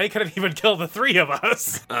world, and they couldn't even kill the three of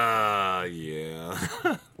us. Yeah.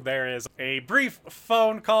 There is a brief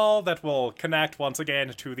phone call that will connect once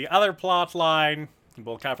again to the other plot line.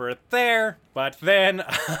 We'll cover it there. But then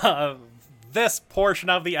this portion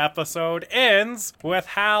of the episode ends with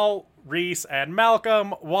Hal, Reese, and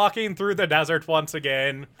Malcolm walking through the desert once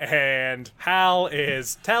again, and Hal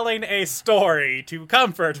is telling a story to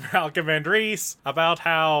comfort Malcolm and Reese about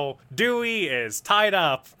how Dewey is tied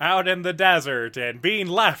up out in the desert and being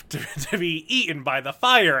left to be eaten by the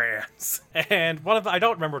fire ants. And I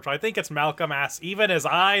don't remember which one, I think it's Malcolm asks, "Even his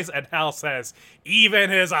eyes?" And Hal says, "Even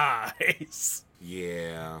his eyes."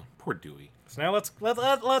 Yeah. Poor Dewey. So now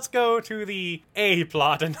let's go to the A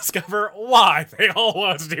plot and discover why they all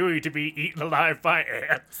want Dewey to be eaten alive by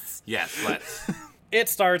ants. Yes, let's. It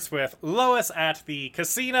starts with Lois at the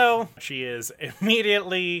casino. She is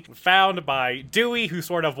immediately found by Dewey, who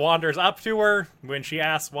sort of wanders up to her. When she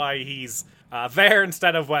asks why he's there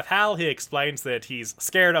instead of with Hal, he explains that he's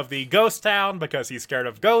scared of the ghost town because he's scared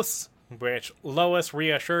of ghosts, which Lois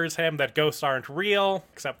reassures him that ghosts aren't real,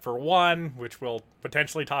 except for one, which we'll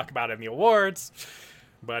potentially talk about in the awards.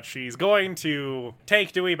 But she's going to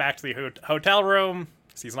take Dewey back to the hotel room,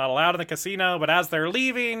 because he's not allowed in the casino. But as they're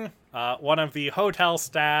leaving, one of the hotel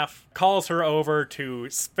staff calls her over to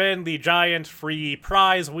spin the giant free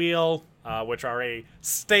prize wheel, which are a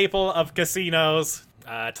staple of casinos,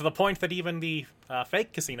 to the point that even the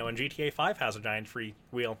fake casino in GTA 5 has a giant free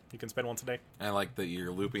wheel. You can spin once a day. I like that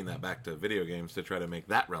you're looping that back to video games to try to make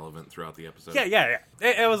that relevant throughout the episode. Yeah.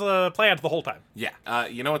 It was planned the whole time. Yeah.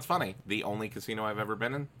 You know what's funny? The only casino I've ever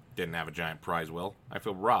been in didn't have a giant prize wheel. I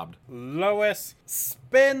feel robbed. Lois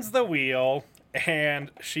spins the wheel,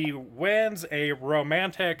 and she wins a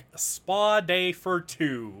romantic spa day for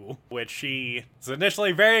two, which she is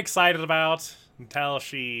initially very excited about until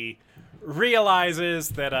she realizes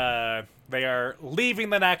that they are leaving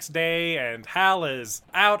the next day, and Hal is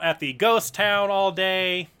out at the ghost town all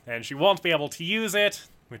day, and she won't be able to use it.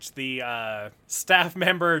 which the staff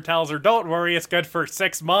member tells her, don't worry, it's good for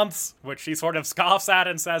 6 months, which she sort of scoffs at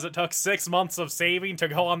and says it took 6 months of saving to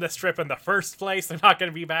go on this trip in the first place. They're not going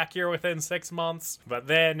to be back here within 6 months. But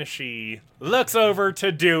then she looks over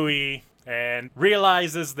to Dewey and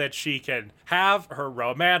realizes that she can have her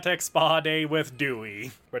romantic spa day with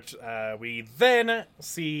Dewey, which we then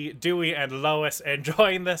see Dewey and Lois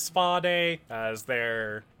enjoying this spa day as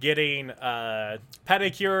they're getting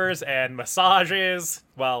pedicures and massages.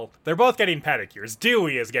 Well, they're both getting pedicures.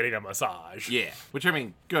 Dewey is getting a massage. Yeah, which, I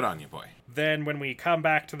mean, good on you, boy. Then when we come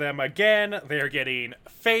back to them again, they're getting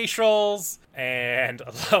facials, and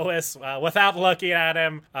Lois, without looking at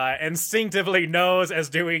him, instinctively knows as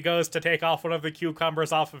Dewey goes to take off one of the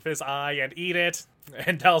cucumbers off of his eye and eat it,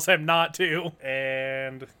 and tells him not to.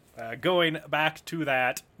 And going back to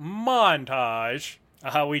that montage,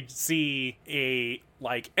 we see a,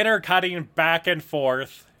 intercutting back and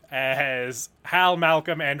forth as Hal,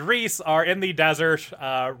 Malcolm, and Reese are in the desert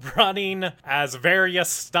running as various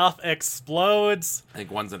stuff explodes. I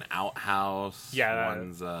think one's an outhouse. Yeah.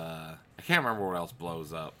 One's, I can't remember what else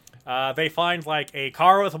blows up. They find, a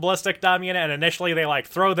car with a ballistic dummy in it, and initially they,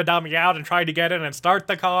 throw the dummy out and try to get in and start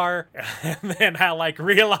the car. And then Hal,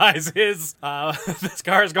 realizes this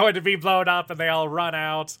car is going to be blown up, and they all run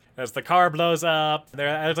out as the car blows up.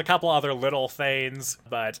 There's a couple other little things,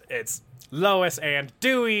 but it's Lois and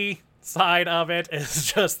Dewey side of it is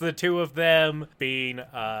just the two of them being,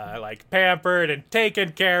 pampered and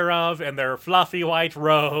taken care of in their fluffy white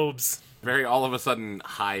robes. Very all of a sudden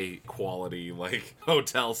high quality,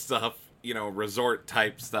 hotel stuff, resort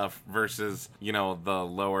type stuff versus, the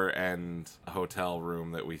lower end hotel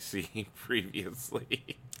room that we see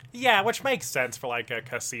previously. Yeah, which makes sense for, a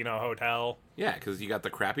casino hotel. Yeah, because you got the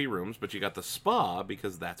crappy rooms, but you got the spa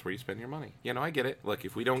because that's where you spend your money. I get it. Look,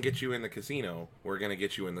 if we don't get you in the casino, we're going to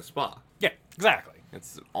get you in the spa. Yeah, exactly.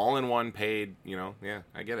 It's all-in-one paid, yeah,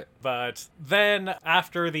 I get it. But then,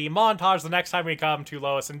 after the montage, the next time we come to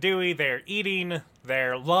Lois and Dewey, they're eating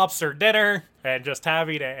their lobster dinner and just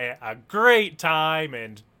having a great time,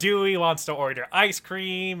 and Dewey wants to order ice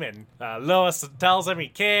cream, and Lois tells him he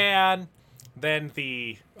can. Then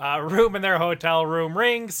the room in their hotel room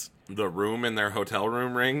rings. The room in their hotel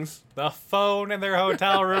room rings? The phone in their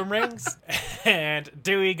hotel room rings. And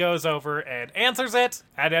Dewey goes over and answers it.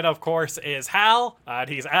 And it, of course, is Hal. And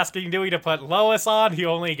he's asking Dewey to put Lois on. He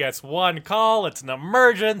only gets one call. It's an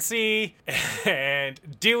emergency. And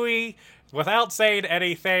Dewey, without saying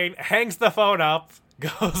anything, hangs the phone up,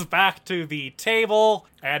 goes back to the table,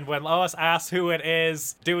 and when Lois asks who it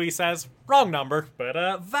is, Dewey says, wrong number. But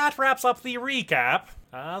that wraps up the recap.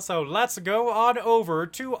 So let's go on over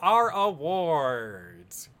to our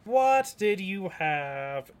awards. What did you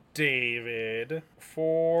have, David,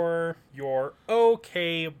 for your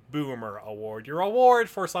OK Boomer award? Your award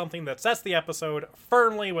for something that sets the episode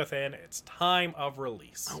firmly within its time of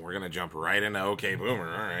release. Oh, we're going to jump right into OK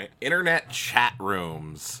Boomer, all right. Internet chat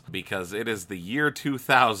rooms, because it is the year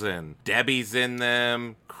 2000. Debbie's in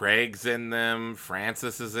them, Craig's in them,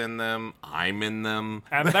 Francis is in them, I'm in them.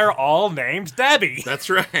 And they're all named Debbie. That's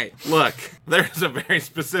right. Look, there's a very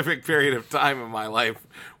specific period of time in my life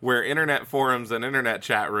where internet forums and internet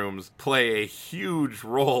chat rooms play a huge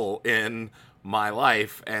role in my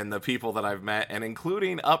life and the people that I've met, and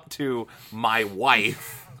including up to my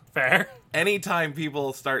wife. Fair. Anytime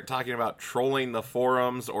people start talking about trolling the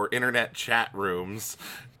forums or internet chat rooms,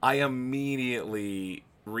 I immediately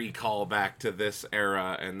recall back to this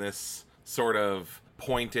era and this sort of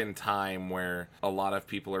point in time where a lot of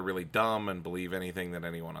people are really dumb and believe anything that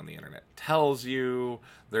anyone on the internet tells you.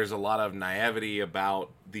 There's a lot of naivety about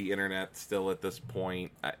the internet still at this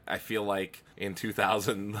point. I feel like in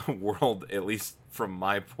 2000, the world, at least from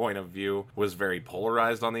my point of view, was very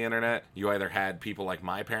polarized on the internet. You either had people like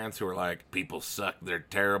my parents who were like, people suck, they're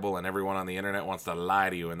terrible, and everyone on the internet wants to lie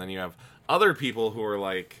to you. And then you have other people who are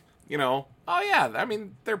like, oh yeah, I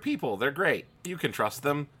mean, they're people, they're great. You can trust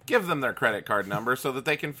them. Give them their credit card number so that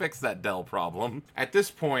they can fix that Dell problem. At this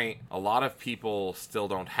point, a lot of people still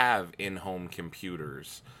don't have in-home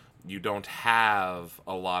computers. You don't have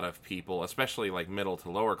a lot of people, especially middle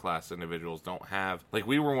to lower class individuals, don't have,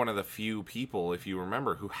 we were one of the few people, if you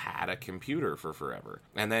remember, who had a computer for forever.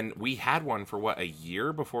 And then we had one for a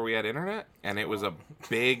year before we had internet? And it was a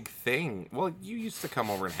big thing. Well, you used to come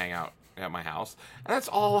over and hang out at my house, and that's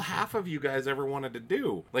all half of you guys ever wanted to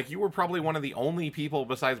do. You were probably one of the only people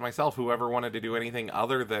besides myself who ever wanted to do anything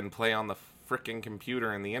other than play on the frickin'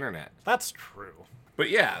 computer and the internet. That's true. But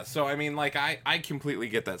yeah, so I mean, I completely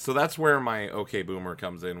get that. So that's where my OK Boomer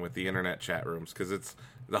comes in with the internet chat rooms, because it's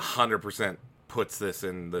the 100% puts this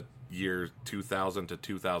in the year 2000 to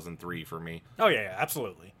 2003 for me. Oh, yeah,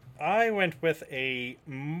 absolutely. I went with a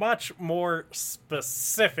much more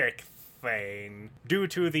specific thing due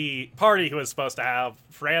to the party he was supposed to have.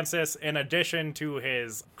 Francis, in addition to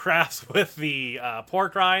his crafts with the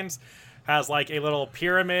pork rinds, has like a little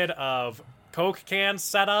pyramid of Coke cans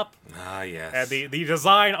set up. Ah, yes. And the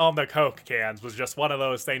design on the Coke cans was just one of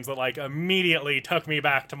those things that like immediately took me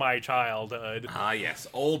back to my childhood. Ah, yes.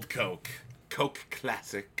 Old Coke. Coke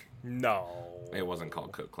Classic. No. It wasn't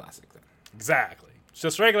called Coke Classic then. Exactly. It's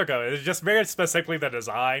just regular Coke. It's just very specifically the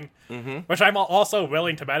design, which I'm also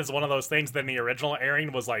willing to bet is one of those things that in the original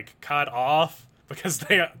airing was like cut off because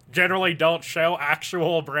they generally don't show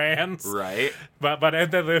actual brands. Right. But in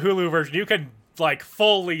the Hulu version, you can like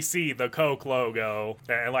fully see the Coke logo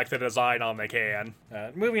and like the design on the can.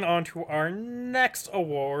 Moving on to our next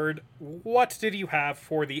award, what did you have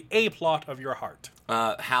for the A plot of your heart?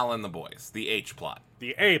 Hal and the Boys. The H plot.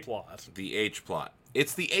 The A plot. The H plot.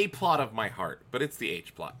 It's the A plot of my heart, but it's the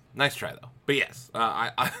H plot. Nice try, though. But yes,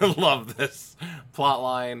 I love this plot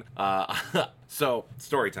line. So,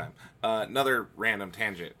 story time. Another random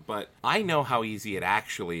tangent, but I know how easy it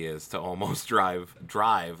actually is to almost drive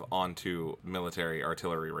onto military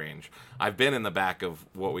artillery range. I've been in the back of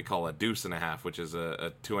what we call a deuce and a half, which is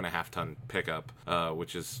a 2.5 ton pickup,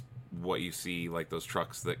 which is what you see, like those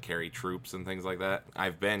trucks that carry troops and things like that.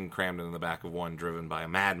 I've been crammed in the back of one driven by a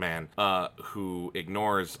madman who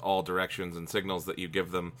ignores all directions and signals that you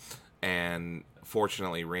give them, and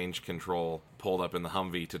fortunately range control pulled up in the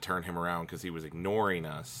Humvee to turn him around because he was ignoring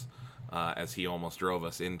us as he almost drove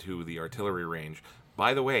us into the artillery range.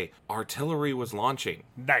 By the way, artillery was launching.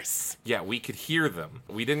 Nice. Yeah, we could hear them.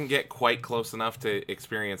 We didn't get quite close enough to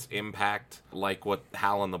experience impact like what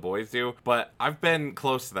Hal and the Boys do, but I've been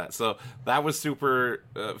close to that. So that was super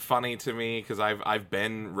funny to me because I've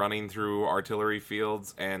been running through artillery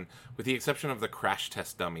fields, and with the exception of the crash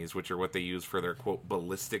test dummies, which are what they use for their, quote,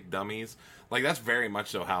 ballistic dummies, like that's very much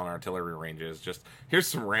so how an artillery range is. Just, here's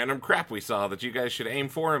some random crap we saw that you guys should aim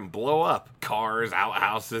for and blow up. Cars,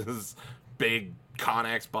 outhouses, big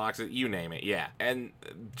Connex boxes, you name it, yeah. And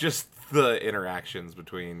just the interactions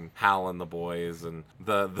between Hal and the Boys and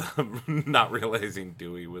the not realizing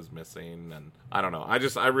Dewey was missing, and I don't know.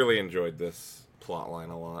 I really enjoyed this plot line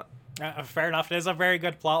a lot. Fair enough. It is a very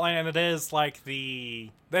good plotline, and it is like it's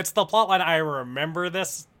the plotline I remember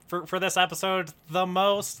this for this episode the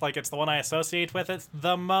most. Like, it's the one I associate with it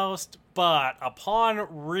the most. But upon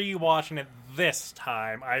rewatching it this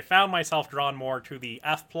time, I found myself drawn more to the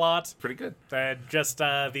F plot. Pretty good. Just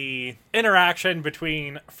the interaction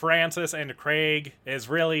between Francis and Craig is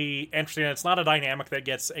really interesting. It's not a dynamic that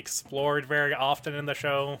gets explored very often in the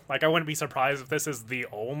show. Like, I wouldn't be surprised if this is the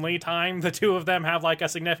only time the two of them have like a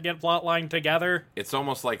significant plot line together. It's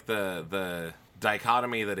almost like the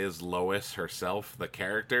dichotomy that is Lois herself, the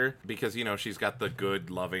character, because, you know, she's got the good,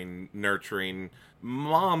 loving, nurturing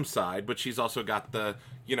mom side, but she's also got the,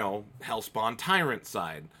 you know, hellspawn tyrant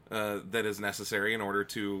side that is necessary in order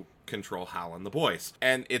to control Hal and the Boys.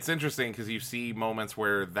 And it's interesting because you see moments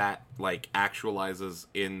where that like actualizes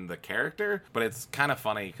in the character, but it's kind of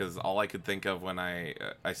funny because all I could think of when I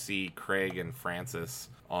see Craig and Francis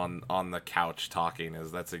on the couch talking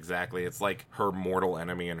is it's like her mortal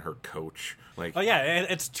enemy and her coach. Like, oh yeah,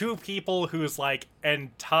 it's two people whose like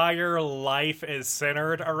entire life is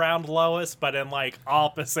centered around Lois, but in like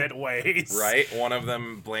opposite ways. Right? One of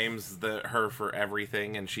them blames her for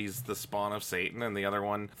everything, and she's the spawn of Satan, and the other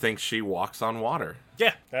one thinks she walks on water.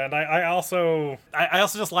 Yeah, and I also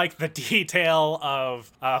just like the detail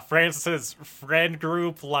of Francis's friend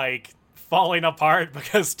group like falling apart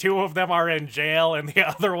because two of them are in jail and the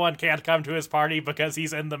other one can't come to his party because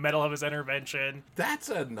he's in the middle of his intervention. That's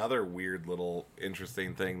another weird little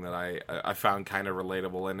interesting thing that I found kind of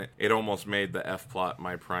relatable, and it almost made the F plot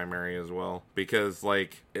my primary as well, because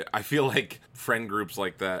like I feel like friend groups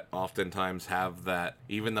like that oftentimes have that,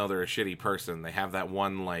 even though they're a shitty person, they have that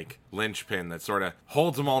one like linchpin that sort of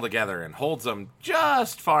holds them all together and holds them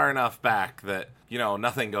just far enough back that, you know,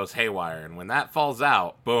 nothing goes haywire. And when that falls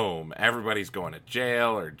out, boom, everybody's going to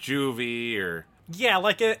jail or juvie or... Yeah,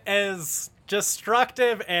 like, as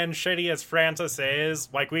destructive and shitty as Francis is,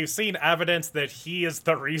 like, we've seen evidence that he is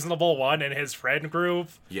the reasonable one in his friend group.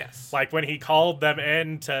 Yes. Like, when he called them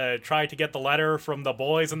in to try to get the letter from the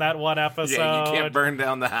boys in that one episode. Yeah, you can't burn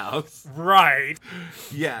down the house. Right.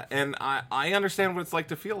 Yeah, and I understand what it's like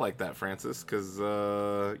to feel like that, Francis, because,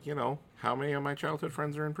 you know, how many of my childhood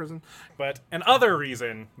friends are in prison? But another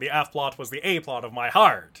reason the F plot was the A plot of my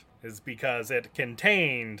heart is because it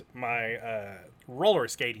contained my Roller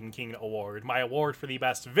Skating King Award, my award for the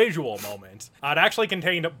best visual moment. It actually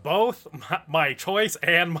contained both my choice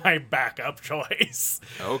and my backup choice.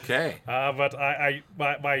 Okay. But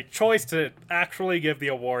my choice to actually give the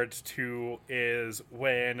award to is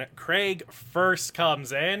when Craig first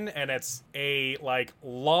comes in, and it's a like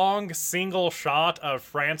long single shot of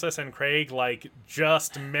Francis and Craig like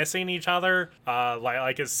just missing each other.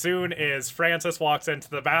 Like as soon as Francis walks into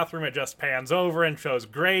the bathroom, it just pans over and shows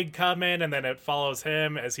Greg come in, and then it follows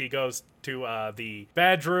him as he goes to the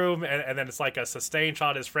bedroom, and then it's like a sustained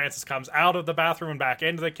shot as Francis comes out of the bathroom and back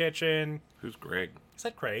into the kitchen. Who's Greg? I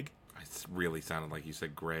said Craig. It really sounded like you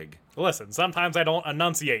said Greg. Listen, sometimes I don't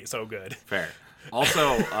enunciate so good. Fair.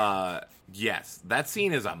 Also, yes, that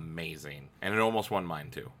scene is amazing, and it almost won mine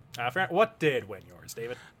too. What did win yours,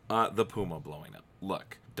 David? The Puma blowing up.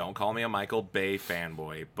 Look, don't call me a Michael Bay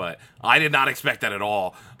fanboy, but I did not expect that at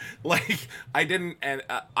all. Like, I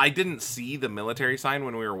didn't see the military sign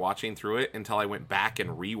when we were watching through it until I went back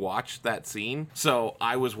and rewatched that scene. So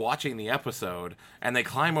I was watching the episode, and they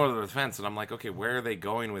climb over the fence, and I'm like, okay, where are they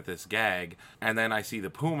going with this gag? And then I see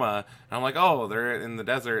the Puma, and I'm like, oh, they're in the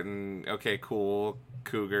desert, and okay, cool,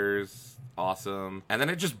 cougars. Awesome. And then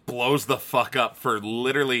it just blows the fuck up for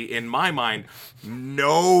literally, in my mind,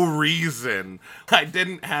 no reason. I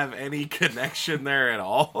didn't have any connection there at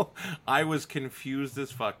all. I was confused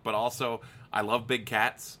as fuck. But also, I love big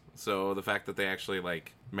cats. So the fact that they actually,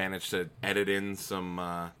 like, managed to edit in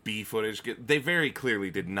some bee footage. They very clearly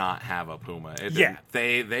did not have a puma. Yeah.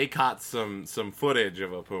 They caught some footage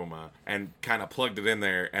of a puma and kind of plugged it in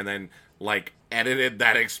there and then, like, edited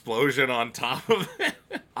that explosion on top of it.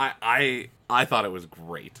 I thought it was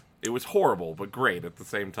great. It was horrible, but great at the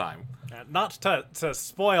same time. Not to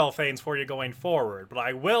spoil things for you going forward, but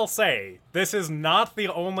I will say, this is not the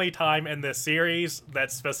only time in this series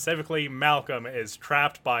that specifically Malcolm is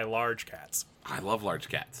trapped by large cats. I love large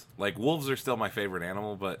cats. Like, wolves are still my favorite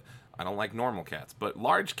animal, but I don't like normal cats. But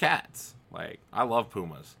large cats, like, I love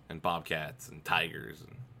pumas and bobcats and tigers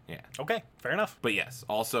and yeah. Okay, fair enough. But yes,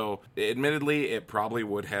 also, admittedly, it probably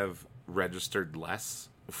would have registered less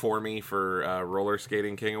for me for Roller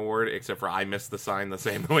Skating King Award, except for I missed the sign the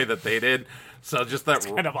same way that they did. So just that... It's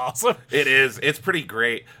kind of awesome. It is. It's pretty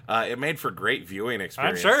great. It made for great viewing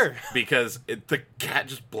experience. I'm sure. Because the cat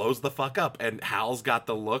just blows the fuck up, and Hal's got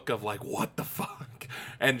the look of like, what the fuck?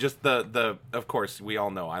 And just the of course, we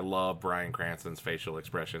all know, I love Bryan Cranston's facial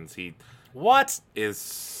expressions. He... What? Is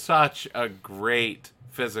such a great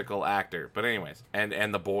physical actor. But anyways,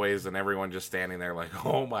 and the boys and everyone just standing there like,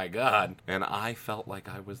 oh my god. And I felt like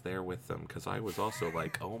I was there with them because I was also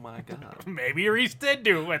like, oh my god. Maybe Reese did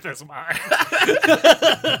do it with his mind.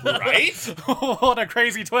 Right? What a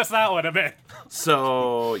crazy twist that would have been.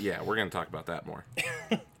 So yeah, we're gonna talk about that more.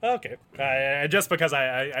 Okay. Just because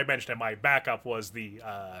I mentioned it, my backup was the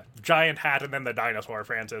giant hat and then the dinosaur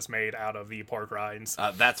Francis made out of the pork rinds.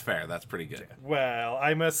 That's fair. That's pretty good. Well,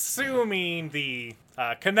 I'm assuming the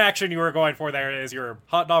connection you were going for there is your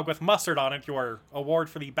hot dog with mustard on it, your award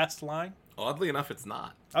for the best line. Oddly enough, it's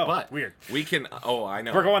not. Oh, but weird. We can... Oh, I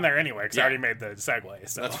know. We're going there anyway, because I already made the segue.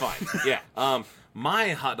 So. That's fine. Yeah.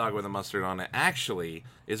 My hot dog with a mustard on it actually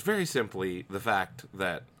is very simply the fact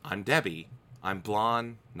that I'm Debbie. I'm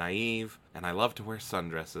blonde, naive, and I love to wear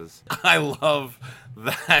sundresses. I love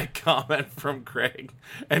that comment from Craig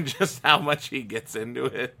and just how much he gets into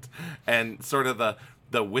it and sort of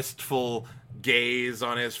the wistful gaze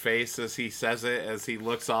on his face as he says it, as he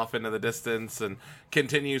looks off into the distance and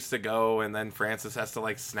continues to go, and then Francis has to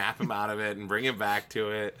like snap him out of it and bring him back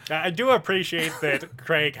to it. I do appreciate that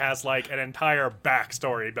Craig has like an entire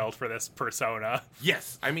backstory built for this persona.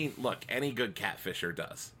 Yes, I mean, look, any good catfisher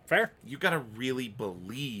does. Fair. You gotta really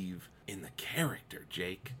believe in the character,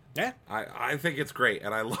 Jake. Yeah. I think it's great,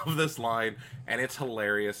 and I love this line, and it's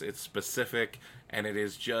hilarious, it's specific, and it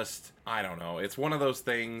is just, I don't know, it's one of those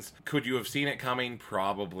things, could you have seen it coming?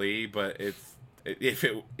 Probably, but if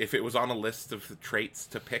it was on a list of traits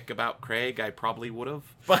to pick about Craig, I probably would have.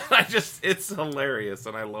 But it's hilarious,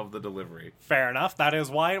 and I love the delivery. Fair enough, that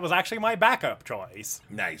is why it was actually my backup choice.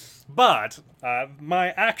 Nice. But my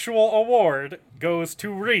actual award goes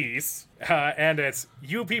to Reese, and it's,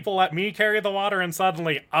 you people let me carry the water and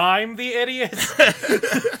suddenly I'm the idiot.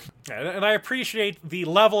 And I appreciate the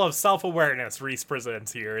level of self-awareness Reese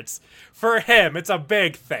presents here. It's, for him, it's a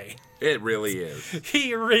big thing. It really is.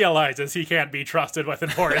 He realizes he can't be trusted with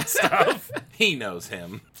important stuff. He knows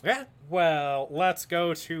him. Yeah. Well, let's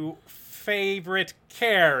go to favorite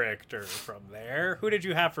character from there. Who did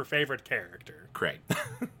you have for favorite character? Craig.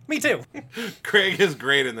 Me too. Craig is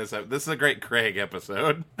great in this. This is a great Craig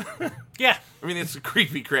episode. Yeah. I mean, it's a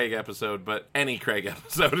creepy Craig episode, but any Craig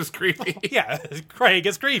episode is creepy. Yeah, Craig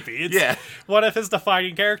is creepy. It's one of his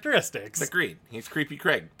defining characteristics. Agreed. He's creepy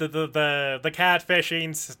Craig. The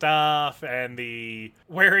catfishing stuff and the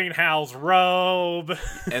wearing Hal's robe.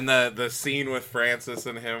 And the scene with Francis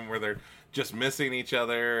and him where they're just missing each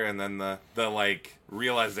other, and then the like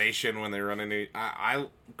realization when they run into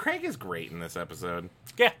Craig is great in this episode.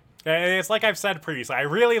 Yeah. It's like I've said previously, I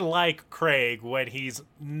really like Craig when he's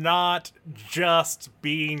not just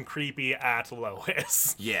being creepy at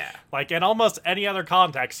Lois. Yeah. Like, in almost any other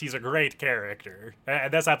context, he's a great character.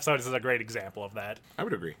 And this episode is a great example of that. I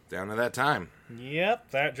would agree. Down to that time.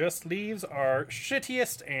 Yep, that just leaves our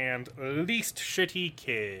shittiest and least shitty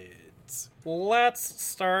kids. Let's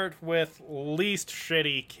start with least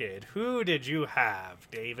shitty kid. Who did you have,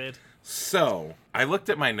 David? So, I looked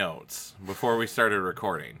at my notes before we started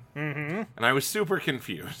recording, and I was super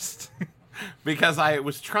confused because I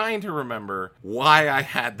was trying to remember why I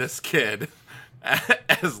had this kid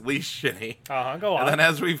as least shitty. Go on. And then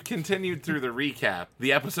as we've continued through the recap,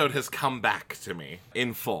 the episode has come back to me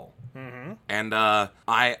in full. And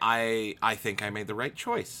I think I made the right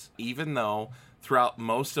choice, even though throughout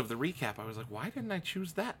most of the recap, I was like, why didn't I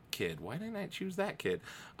choose that kid? Why didn't I choose that kid?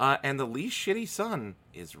 And the least shitty son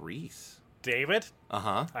is Reese. David?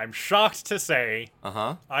 Uh-huh. I'm shocked to say,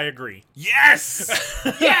 Uh-huh. I agree. Yes!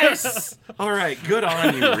 Yes! All right, good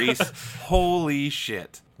on you, Reese. Holy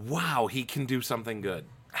shit. Wow, he can do something good.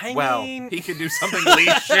 I mean... he can do something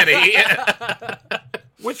least shitty.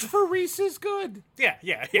 Which for Reese is good.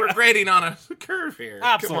 Yeah. We're grading on a curve here.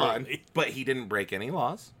 Absolutely. Come on. But he didn't break any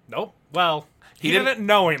laws. Nope. Well... He didn't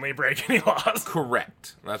knowingly break any laws.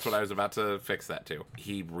 Correct. That's what I was about to fix that too.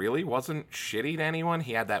 He really wasn't shitty to anyone.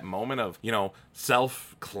 He had that moment of,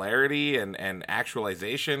 self-clarity and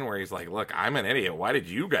actualization where he's like, look, I'm an idiot. Why did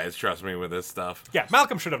you guys trust me with this stuff? Yeah,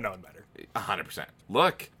 Malcolm should have known better. 100%.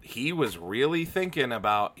 Look, he was really thinking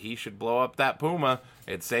about he should blow up that puma.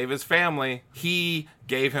 It'd save his family. He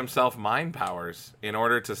gave himself mind powers in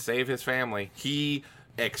order to save his family. He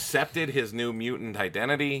accepted his new mutant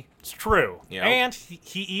identity. It's true. Yep. And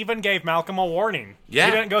he even gave Malcolm a warning. Yeah.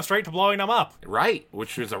 He didn't go straight to blowing him up. Right,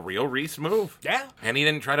 which was a real Reese move. Yeah. And he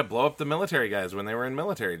didn't try to blow up the military guys when they were in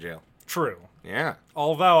military jail. True. Yeah.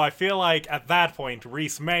 Although I feel like at that point,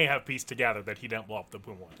 Reese may have pieced together that he didn't blow up the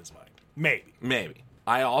puma with his mind. Maybe.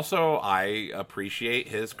 I appreciate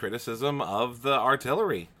his criticism of the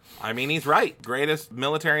artillery. I mean, he's right. Greatest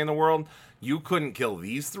military in the world. You couldn't kill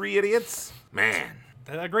these three idiots? Man.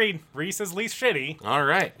 Agreed. Reese is least shitty. All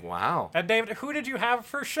right. Wow. And David, who did you have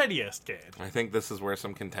for shittiest kid? I think this is where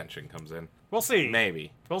some contention comes in. We'll see.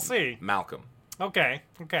 Maybe. We'll see. Malcolm. Okay.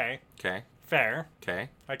 Okay. Fair. Okay.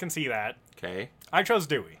 I can see that. Okay. I chose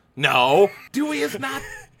Dewey. No. Dewey is not...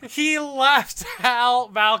 He left Hal,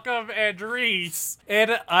 Malcolm, and Reese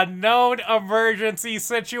in a known emergency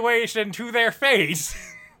situation to their fate.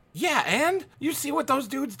 Yeah, and you see what those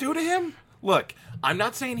dudes do to him? Look, I'm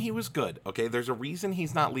not saying he was good, okay? There's a reason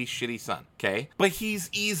he's not least shitty son, okay? But he's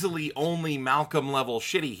easily only Malcolm level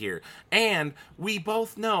shitty here. And we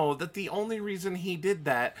both know that the only reason he did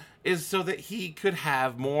that is so that he could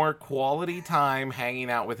have more quality time hanging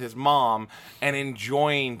out with his mom and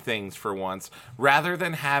enjoying things for once, rather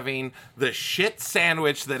than having the shit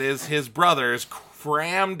sandwich that is his brother's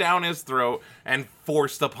crammed down his throat and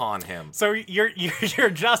forced upon him. So your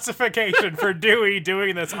justification for Dewey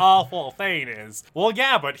doing this awful thing is, well,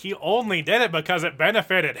 yeah, but he only did it because it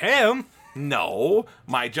benefited him. No,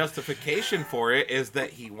 my justification for it is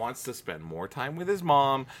that he wants to spend more time with his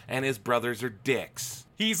mom, and his brothers are dicks.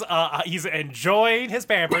 He's enjoying his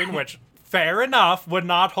pampering, which, fair enough, would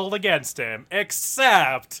not hold against him,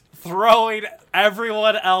 except throwing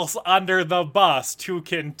everyone else under the bus to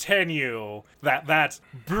continue that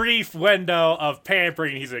brief window of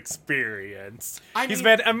pampering he's experienced. He's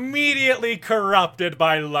been immediately corrupted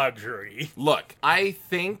by luxury. Look, I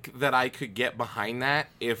think that I could get behind that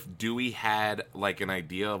if Dewey had, like, an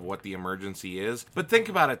idea of what the emergency is. But think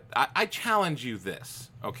about it. I challenge you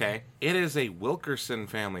this, okay? It is a Wilkerson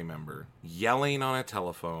family member yelling on a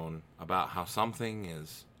telephone about how something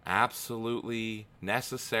is absolutely,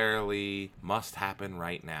 necessarily must happen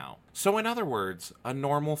right now. So in other words, a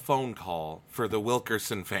normal phone call for the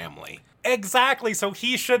Wilkerson family. Exactly, so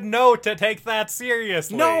he should know to take that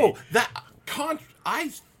seriously. No,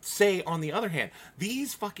 I say, on the other hand,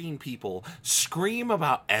 these fucking people scream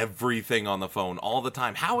about everything on the phone all the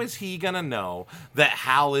time. How is he gonna know that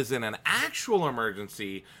Hal is in an actual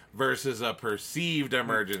emergency versus a perceived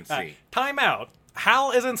emergency? Time out.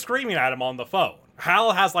 Hal isn't screaming at him on the phone.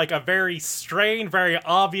 Hal has, like, a very strained, very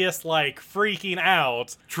obvious, like, freaking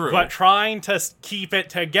out, True. but trying to keep it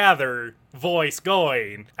together voice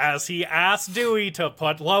going. As he asks Dewey to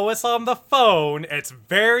put Lois on the phone, it's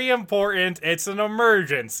very important, it's an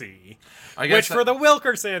emergency. Which, for the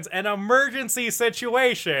Wilkersons, an emergency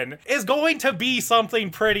situation is going to be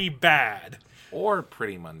something pretty bad. Or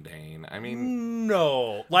pretty mundane. I mean...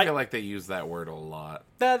 No. I feel like they use that word a lot.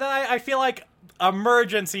 I feel like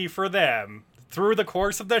emergency for them, through the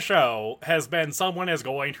course of the show, has been someone is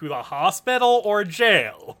going to the hospital or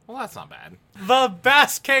jail. Well, that's not bad. The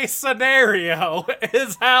best case scenario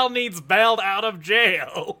is Hal needs bailed out of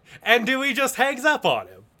jail, and Dewey just hangs up on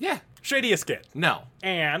him. Yeah. Shittiest kid. No.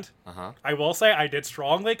 And, I will say, I did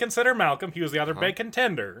strongly consider Malcolm. He was the other big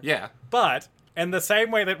contender. Yeah. But... in the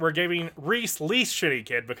same way that we're giving Reese least shitty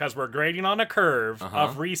kid because we're grading on a curve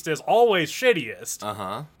of Reese is always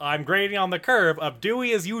shittiest, I'm grading on the curve of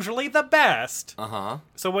Dewey is usually the best.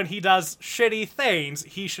 So when he does shitty things,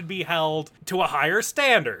 he should be held to a higher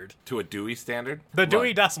standard. To a Dewey standard? The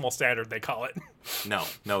Dewey Decimal Standard, they call it.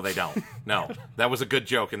 No, they don't. No. That was a good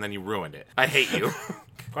joke, and then you ruined it. I hate you.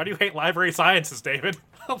 Why do you hate library sciences, David?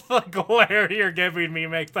 The glare you're giving me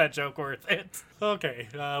makes that joke worth it. Okay,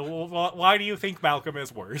 why do you think Malcolm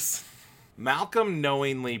is worse? Malcolm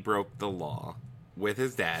knowingly broke the law with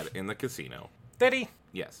his dad in the casino. Did he?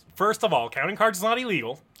 Yes. First of all, counting cards is not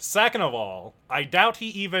illegal. Second of all, I doubt he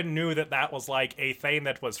even knew that that was, like, a thing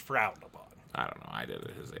that was frowned upon. I don't know. I did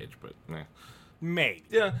at his age, but... Maybe.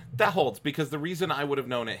 Yeah, that holds, because the reason I would have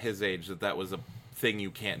known at his age that was a thing you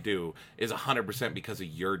can't do is 100% because of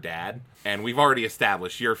your dad. And we've already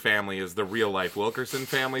established your family is the real-life Wilkerson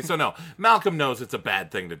family. So no, Malcolm knows it's a bad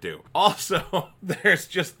thing to do. Also, there's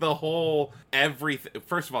just the whole everything.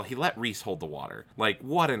 First of all, he let Reese hold the water. Like,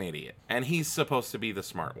 what an idiot. And he's supposed to be the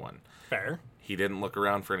smart one. Fair. He didn't look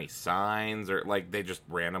around for any signs, or, like, they just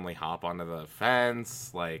randomly hop onto the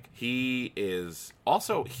fence. Like, he is...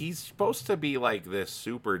 Also, he's supposed to be, like, this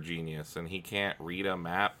super genius, and he can't read a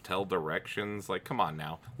map, tell directions. Like, come on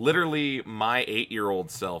now. Literally, my 8-year-old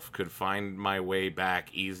self could find my way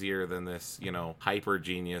back easier than this, hyper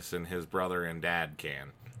genius and his brother and dad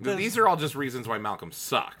can. These are all just reasons why Malcolm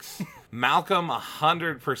sucks. Malcolm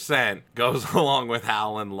 100% goes along with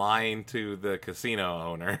Hal in lying to the casino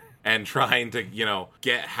owner and trying to,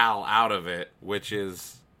 get Hal out of it, which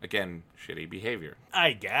is, again, shitty behavior.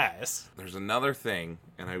 I guess. There's another thing,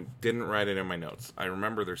 and I didn't write it in my notes. I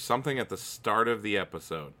remember there's something at the start of the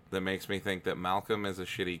episode that makes me think that Malcolm is a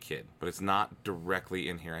shitty kid, but it's not directly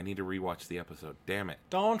in here. I need to rewatch the episode. Damn it.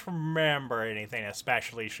 Don't remember anything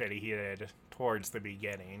especially shitty he did towards the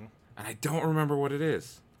beginning. And I don't remember what it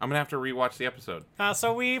is. I'm going to have to rewatch the episode.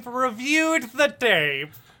 So we've reviewed the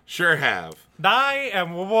tape. Sure have. I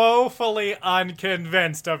am woefully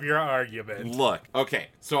unconvinced of your argument. Look, okay,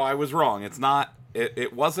 so I was wrong.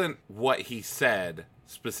 It wasn't what he said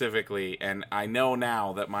specifically, and I know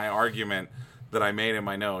now that my argument that I made in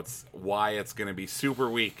my notes, why it's going to be super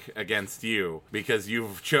weak against you, because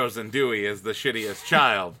you've chosen Dewey as the shittiest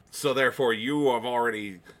child, so therefore you have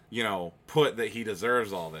already... put that he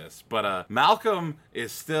deserves all this. But Malcolm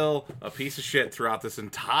is still a piece of shit throughout this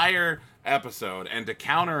entire episode. And to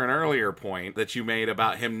counter an earlier point that you made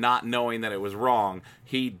about him not knowing that it was wrong,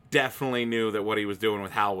 he definitely knew that what he was doing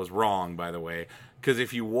with Hal was wrong, by the way. Because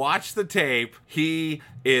if you watch the tape, he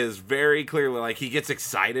is very clearly, like, he gets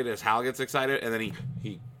excited as Hal gets excited, and then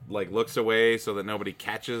he looks away so that nobody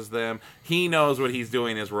catches them. He knows what he's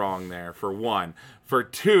doing is wrong there, for one. For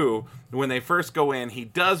two, when they first go in, he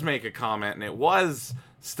does make a comment, and it was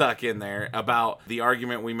stuck in there, about the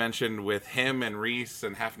argument we mentioned with him and Reese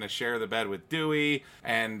and having to share the bed with Dewey,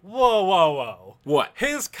 and... Whoa. What?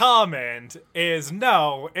 His comment is,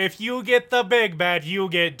 no, if you get the big bed, you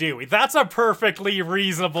get Dewey. That's a perfectly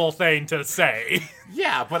reasonable thing to say.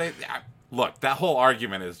 Yeah, but look, that whole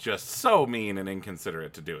argument is just so mean and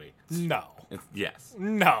inconsiderate to Dewey. No. Yes.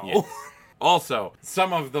 No. Yes. Also,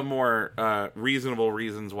 some of the more reasonable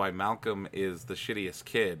reasons why Malcolm is the shittiest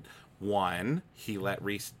kid. One, he let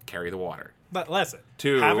Reese carry the water. But listen,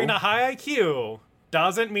 Two, having a high IQ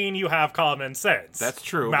doesn't mean you have common sense. That's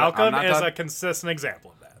true. Malcolm is a consistent example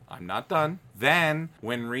of that. I'm not done. Then,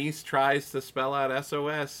 when Reese tries to spell out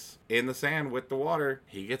SOS in the sand with the water,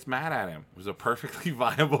 he gets mad at him. It was a perfectly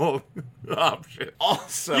viable option.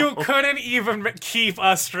 Also, You couldn't even keep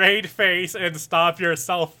a straight face and stop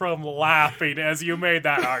yourself from laughing as you made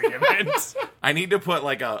that argument. I need to put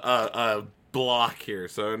like a block here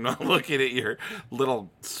so I'm not looking at your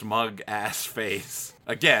little smug ass face.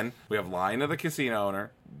 Again, we have lying to the casino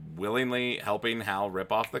owner, willingly helping Hal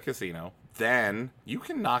rip off the casino. Then you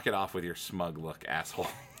can knock it off with your smug look, asshole.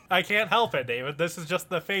 I can't help it, David. This is just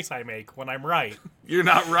the face I make when I'm right. You're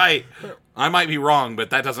not right. I might be wrong, but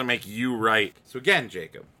that doesn't make you right. So again,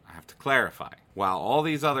 Jacob, I have to clarify. While all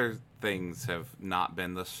these other things have not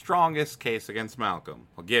been the strongest case against Malcolm,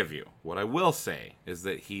 I'll give you. What I will say is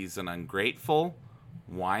that he's an ungrateful,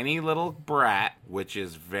 whiny little brat, which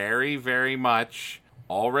is very, very much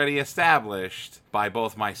already established by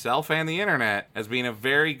both myself and the internet as being a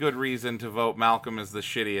very good reason to vote Malcolm as the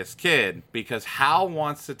shittiest kid, because Hal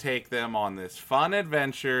wants to take them on this fun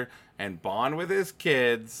adventure and bond with his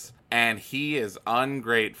kids, and he is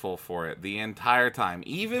ungrateful for it the entire time.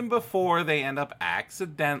 Even before they end up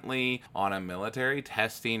accidentally on a military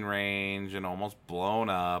testing range and almost blown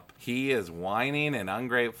up, he is whining and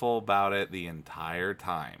ungrateful about it the entire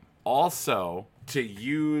time. Also, to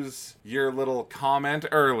use your little comment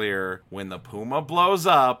earlier, when the puma blows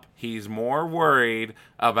up, he's more worried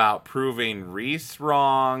about proving Reese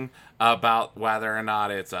wrong about whether or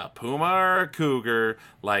not it's a puma or a cougar,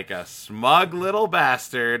 like a smug little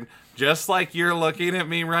bastard, just like you're looking at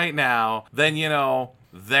me right now, than,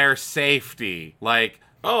 their safety. Like,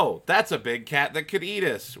 oh, that's a big cat that could eat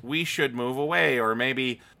us. We should move away. Or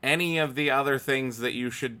maybe any of the other things that you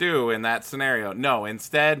should do in that scenario. No,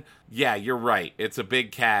 instead, yeah, you're right. It's a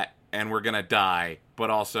big cat and we're gonna die. But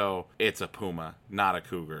also, it's a puma, not a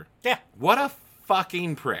cougar. Yeah. What a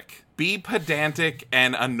fucking prick. Be pedantic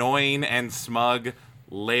and annoying and smug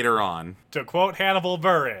later on. To quote Hannibal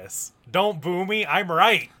Buress, don't boo me, I'm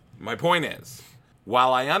right. My point is,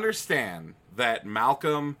 while I understand that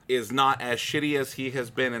Malcolm is not as shitty as he has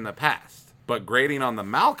been in the past, but grading on the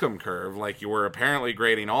Malcolm curve, like you were apparently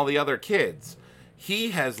grading all the other kids,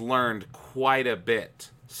 he has learned quite a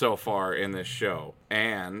bit so far in this show,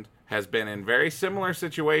 and has been in very similar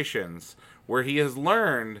situations where he has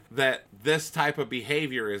learned that this type of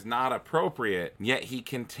behavior is not appropriate, yet he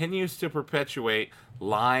continues to perpetuate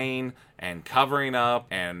lying and covering up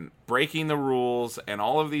and breaking the rules and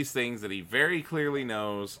all of these things that he very clearly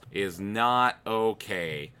knows is not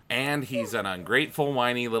okay. And he's an ungrateful,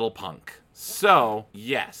 whiny little punk. So,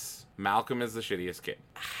 yes, Malcolm is the shittiest kid.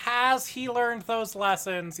 Has he learned those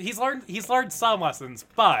lessons? He's learned some lessons,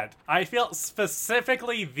 but I feel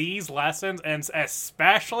specifically these lessons, and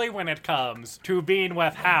especially when it comes to being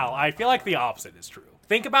with Hal, I feel like the opposite is true.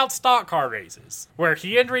 Think about stock car races, where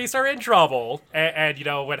he and Reese are in trouble, and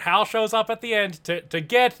when Hal shows up at the end to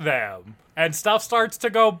get them, and stuff starts to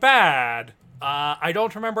go bad, I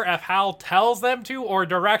don't remember if Hal tells them to or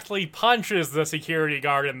directly punches the security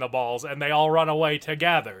guard in the balls and they all run away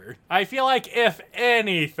together. I feel like if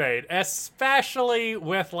anything, especially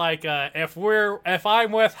with if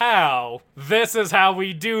I'm with Hal, this is how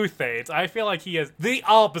we do things. I feel like he is the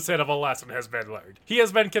opposite of a lesson has been learned. He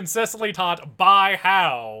has been consistently taught by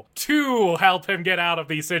Hal to help him get out of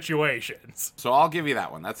these situations. So I'll give you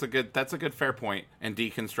that one. That's a good fair point and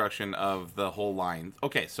deconstruction of the whole line.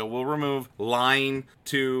 Okay, so we'll remove lying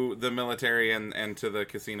to the military and to the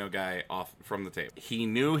casino guy off from the table. He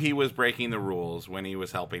knew he was breaking the rules when he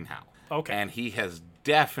was helping Hal. Okay. And he has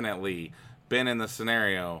definitely been in the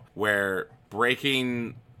scenario where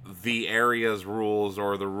breaking the area's rules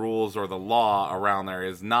or the law around there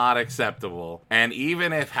is not acceptable. And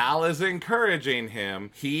even if Hal is encouraging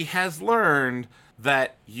him, he has learned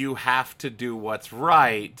that you have to do what's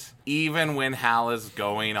right, even when Hal is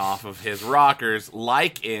going off of his rockers,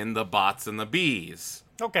 like in The Bots and the Bees.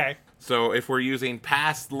 Okay. So if we're using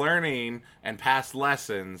past learning and past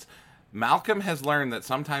lessons, Malcolm has learned that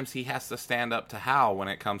sometimes he has to stand up to Hal when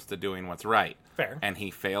it comes to doing what's right. Fair. And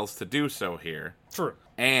he fails to do so here. True.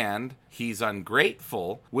 And he's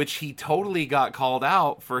ungrateful, which he totally got called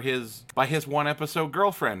out by his one episode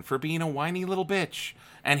girlfriend for being a whiny little bitch.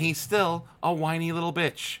 And he's still a whiny little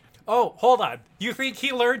bitch. Oh, hold on. You think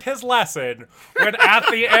he learned his lesson when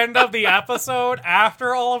at the end of the episode,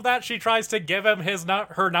 after all of that, she tries to give him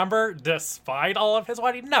her number despite all of his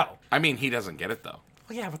whining? No. I mean, he doesn't get it, though.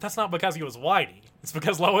 Well, yeah, but that's not because he was whiny. It's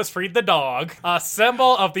because Lois freed the dog, a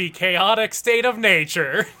symbol of the chaotic state of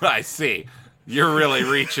nature. I see. You're really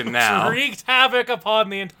reaching now. Wreaked havoc upon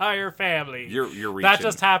the entire family. You're reaching. That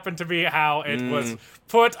just happened to be how it was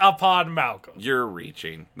put upon Malcolm. You're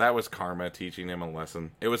reaching. That was karma teaching him a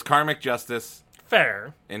lesson. It was karmic justice.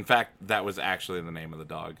 Fair. In fact, that was actually the name of the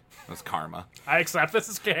dog. It was Karma. I accept this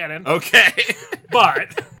as canon. Okay.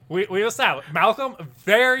 But we established Malcolm,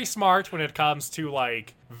 very smart when it comes to,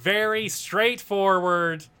 like, very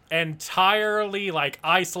straightforward, entirely, like,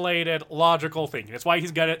 isolated, logical thinking. That's why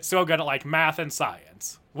he's so good at, like, math and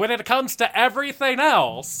science. When it comes to everything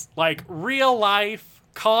else, like real life,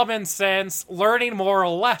 common sense, learning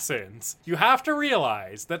moral lessons, you have to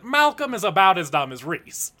realize that Malcolm is about as dumb as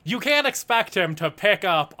Reese. You can't expect him to pick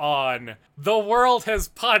up on, the world has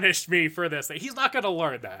punished me for this. He's not going to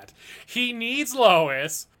learn that. He needs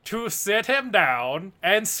Lois to sit him down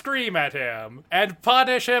and scream at him and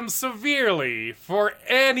punish him severely for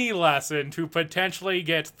any lesson to potentially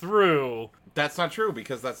get through. That's not true,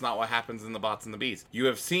 because that's not what happens in The Bots and the Beast. You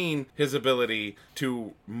have seen his ability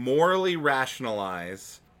to morally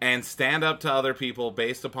rationalize and stand up to other people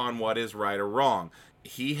based upon what is right or wrong.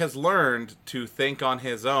 He has learned to think on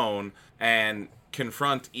his own and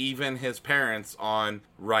confront even his parents on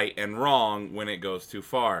right and wrong when it goes too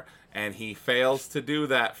far. And he fails to do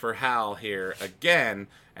that for Hal here again,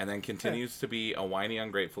 and then continues to be a whiny,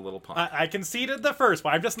 ungrateful little punk. I conceded the first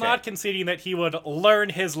one. I'm just not conceding that he would learn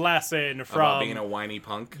his lesson from... About being a whiny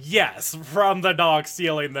punk? Yes, from the dog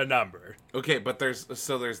stealing the number. Okay, but there's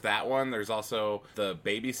that one. There's also the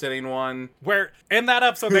babysitting one. Where, in that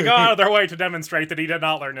episode, they go out of their way to demonstrate that he did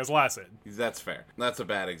not learn his lesson. That's fair. That's a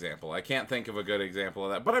bad example. I can't think of a good example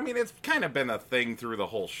of that. But, I mean, it's kind of been a thing through the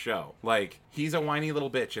whole show. Like, he's a whiny little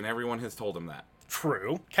bitch, and everyone has told him that.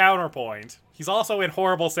 True. Counterpoint. He's also in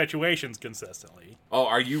horrible situations consistently. Oh,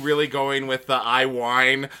 are you really going with the I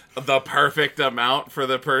whine the perfect amount for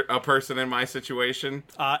a person in my situation?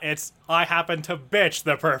 It's I happen to bitch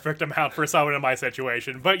the perfect amount for someone in my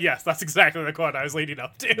situation. But yes, that's exactly the quote I was leading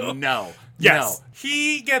up to. No. Yes. No.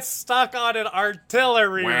 He gets stuck on an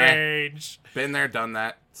artillery range. Been there, done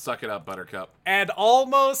that. Suck it up, Buttercup. And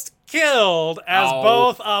almost killed as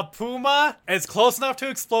both a puma is close enough to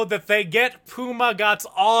explode that they get puma guts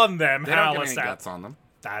on them. They don't get any guts on them.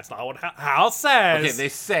 That's not what Hal says. Okay, they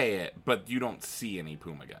say it, but you don't see any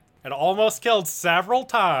puma gut. And almost killed several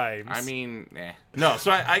times. I mean, No, so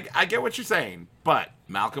I get what you're saying, but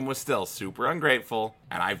Malcolm was still super ungrateful,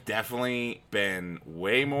 and I've definitely been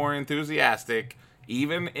way more enthusiastic.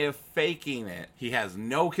 Even if faking it, he has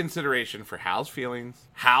no consideration for Hal's feelings.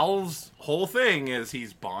 Hal's whole thing is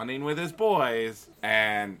he's bonding with his boys.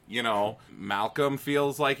 And, you know, Malcolm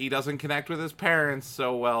feels like he doesn't connect with his parents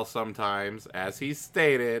so well sometimes, as he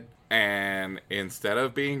stated. And instead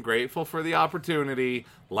of being grateful for the opportunity,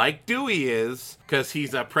 like Dewey is, because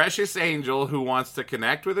he's a precious angel who wants to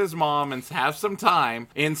connect with his mom and have some time,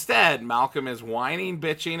 instead, Malcolm is whining,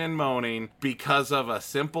 bitching, and moaning because of a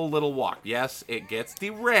simple little walk. Yes, it gets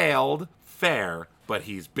derailed, fair, but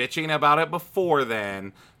he's bitching about it before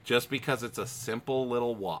then, just because it's a simple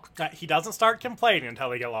little walk. He doesn't start complaining until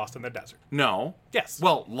they get lost in the desert. No. Yes.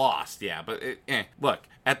 Well, lost, yeah, but look,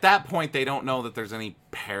 at that point, they don't know that there's any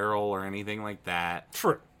peril or anything like that.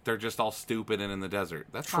 True. They're just all stupid and in the desert.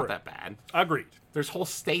 That's True. not that bad. Agreed. There's whole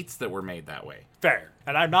states that were made that way. Fair.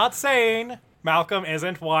 And I'm not saying Malcolm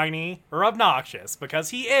isn't whiny or obnoxious, because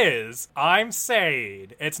he is. I'm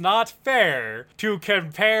saying it's not fair to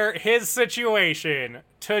compare his situation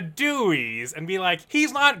to Dewey's and be like,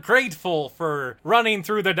 he's not grateful for running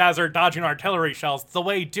through the desert dodging artillery shells the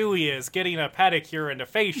way Dewey is getting a pedicure and a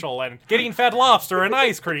facial and getting fed lobster and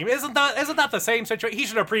ice cream. Isn't that the same situation? He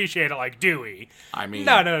should appreciate it like Dewey. I mean,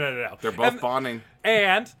 no. They're both bonding.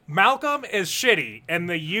 And Malcolm is shitty in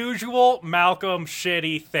the usual Malcolm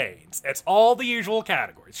shitty things. It's all the usual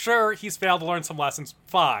categories. Sure, he's failed to learn some lessons,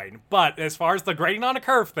 fine. But as far as the grading on a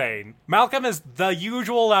curve thing, Malcolm is the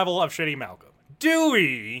usual level of shitty Malcolm.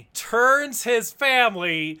 Dewey turns his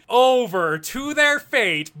family over to their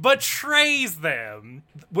fate, betrays them,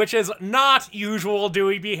 which is not usual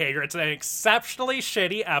Dewey behavior. It's an exceptionally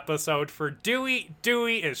shitty episode for Dewey.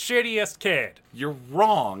 Dewey is shittiest kid. You're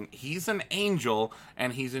wrong. He's an angel,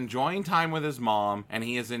 and he's enjoying time with his mom, and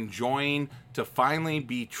he is enjoying to finally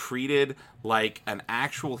be treated like an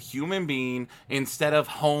actual human being instead of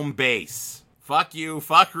home base. Fuck you,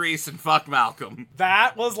 fuck Reese, and fuck Malcolm.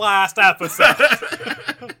 That was last episode.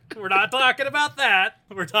 We're not talking about that.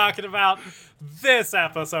 We're talking about this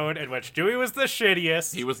episode in which Dewey was the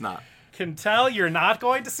shittiest. He was not. Can tell you're not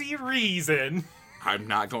going to see reason. I'm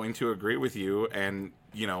not going to agree with you and,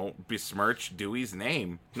 besmirch Dewey's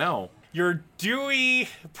name. No. Your Dewey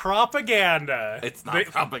propaganda. It's not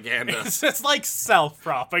propaganda. It's like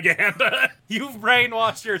self-propaganda. You've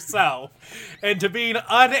brainwashed yourself into being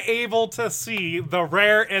unable to see the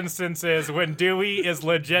rare instances when Dewey is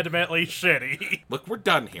legitimately shitty. Look, we're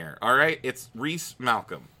done here, all right? It's Reese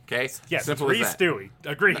Malcolm, okay? Yes, Simple it's as Reese that. Dewey.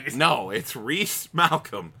 Agreed. No, it's Reese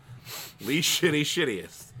Malcolm. Least shitty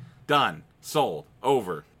shittiest. Done. Sold.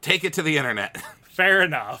 Over. Take it to the internet. Fair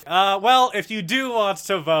enough. Well, if you do want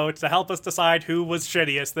to vote to help us decide who was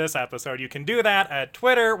shittiest this episode, you can do that at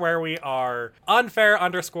Twitter, where we are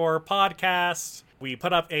unfair_podcast. We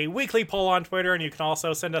put up a weekly poll on Twitter, and you can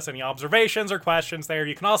also send us any observations or questions there.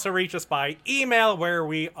 You can also reach us by email, where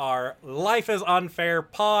we are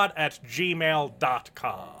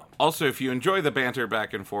lifeisunfairpod@gmail.com. Also, if you enjoy the banter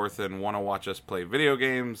back and forth and want to watch us play video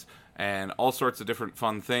games and all sorts of different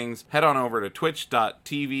fun things, head on over to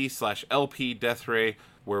twitch.tv/LPDeathRay,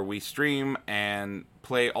 where we stream and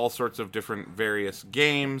play all sorts of different various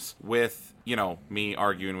games with, me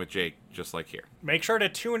arguing with Jake, just like here. Make sure to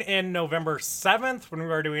tune in November 7th when we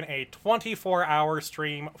are doing a 24-hour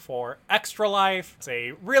stream for Extra Life. It's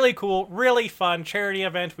a really cool, really fun charity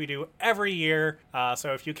event we do every year.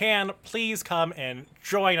 So if you can, please come and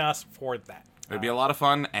join us for that. It'd be a lot of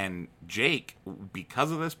fun, and Jake, because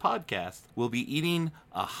of this podcast, will be eating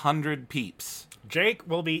 100 peeps. Jake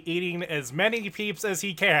will be eating as many peeps as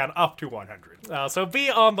he can, up to 100. So be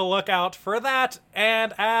on the lookout for that,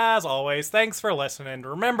 and as always, thanks for listening.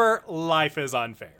 Remember, life is unfair.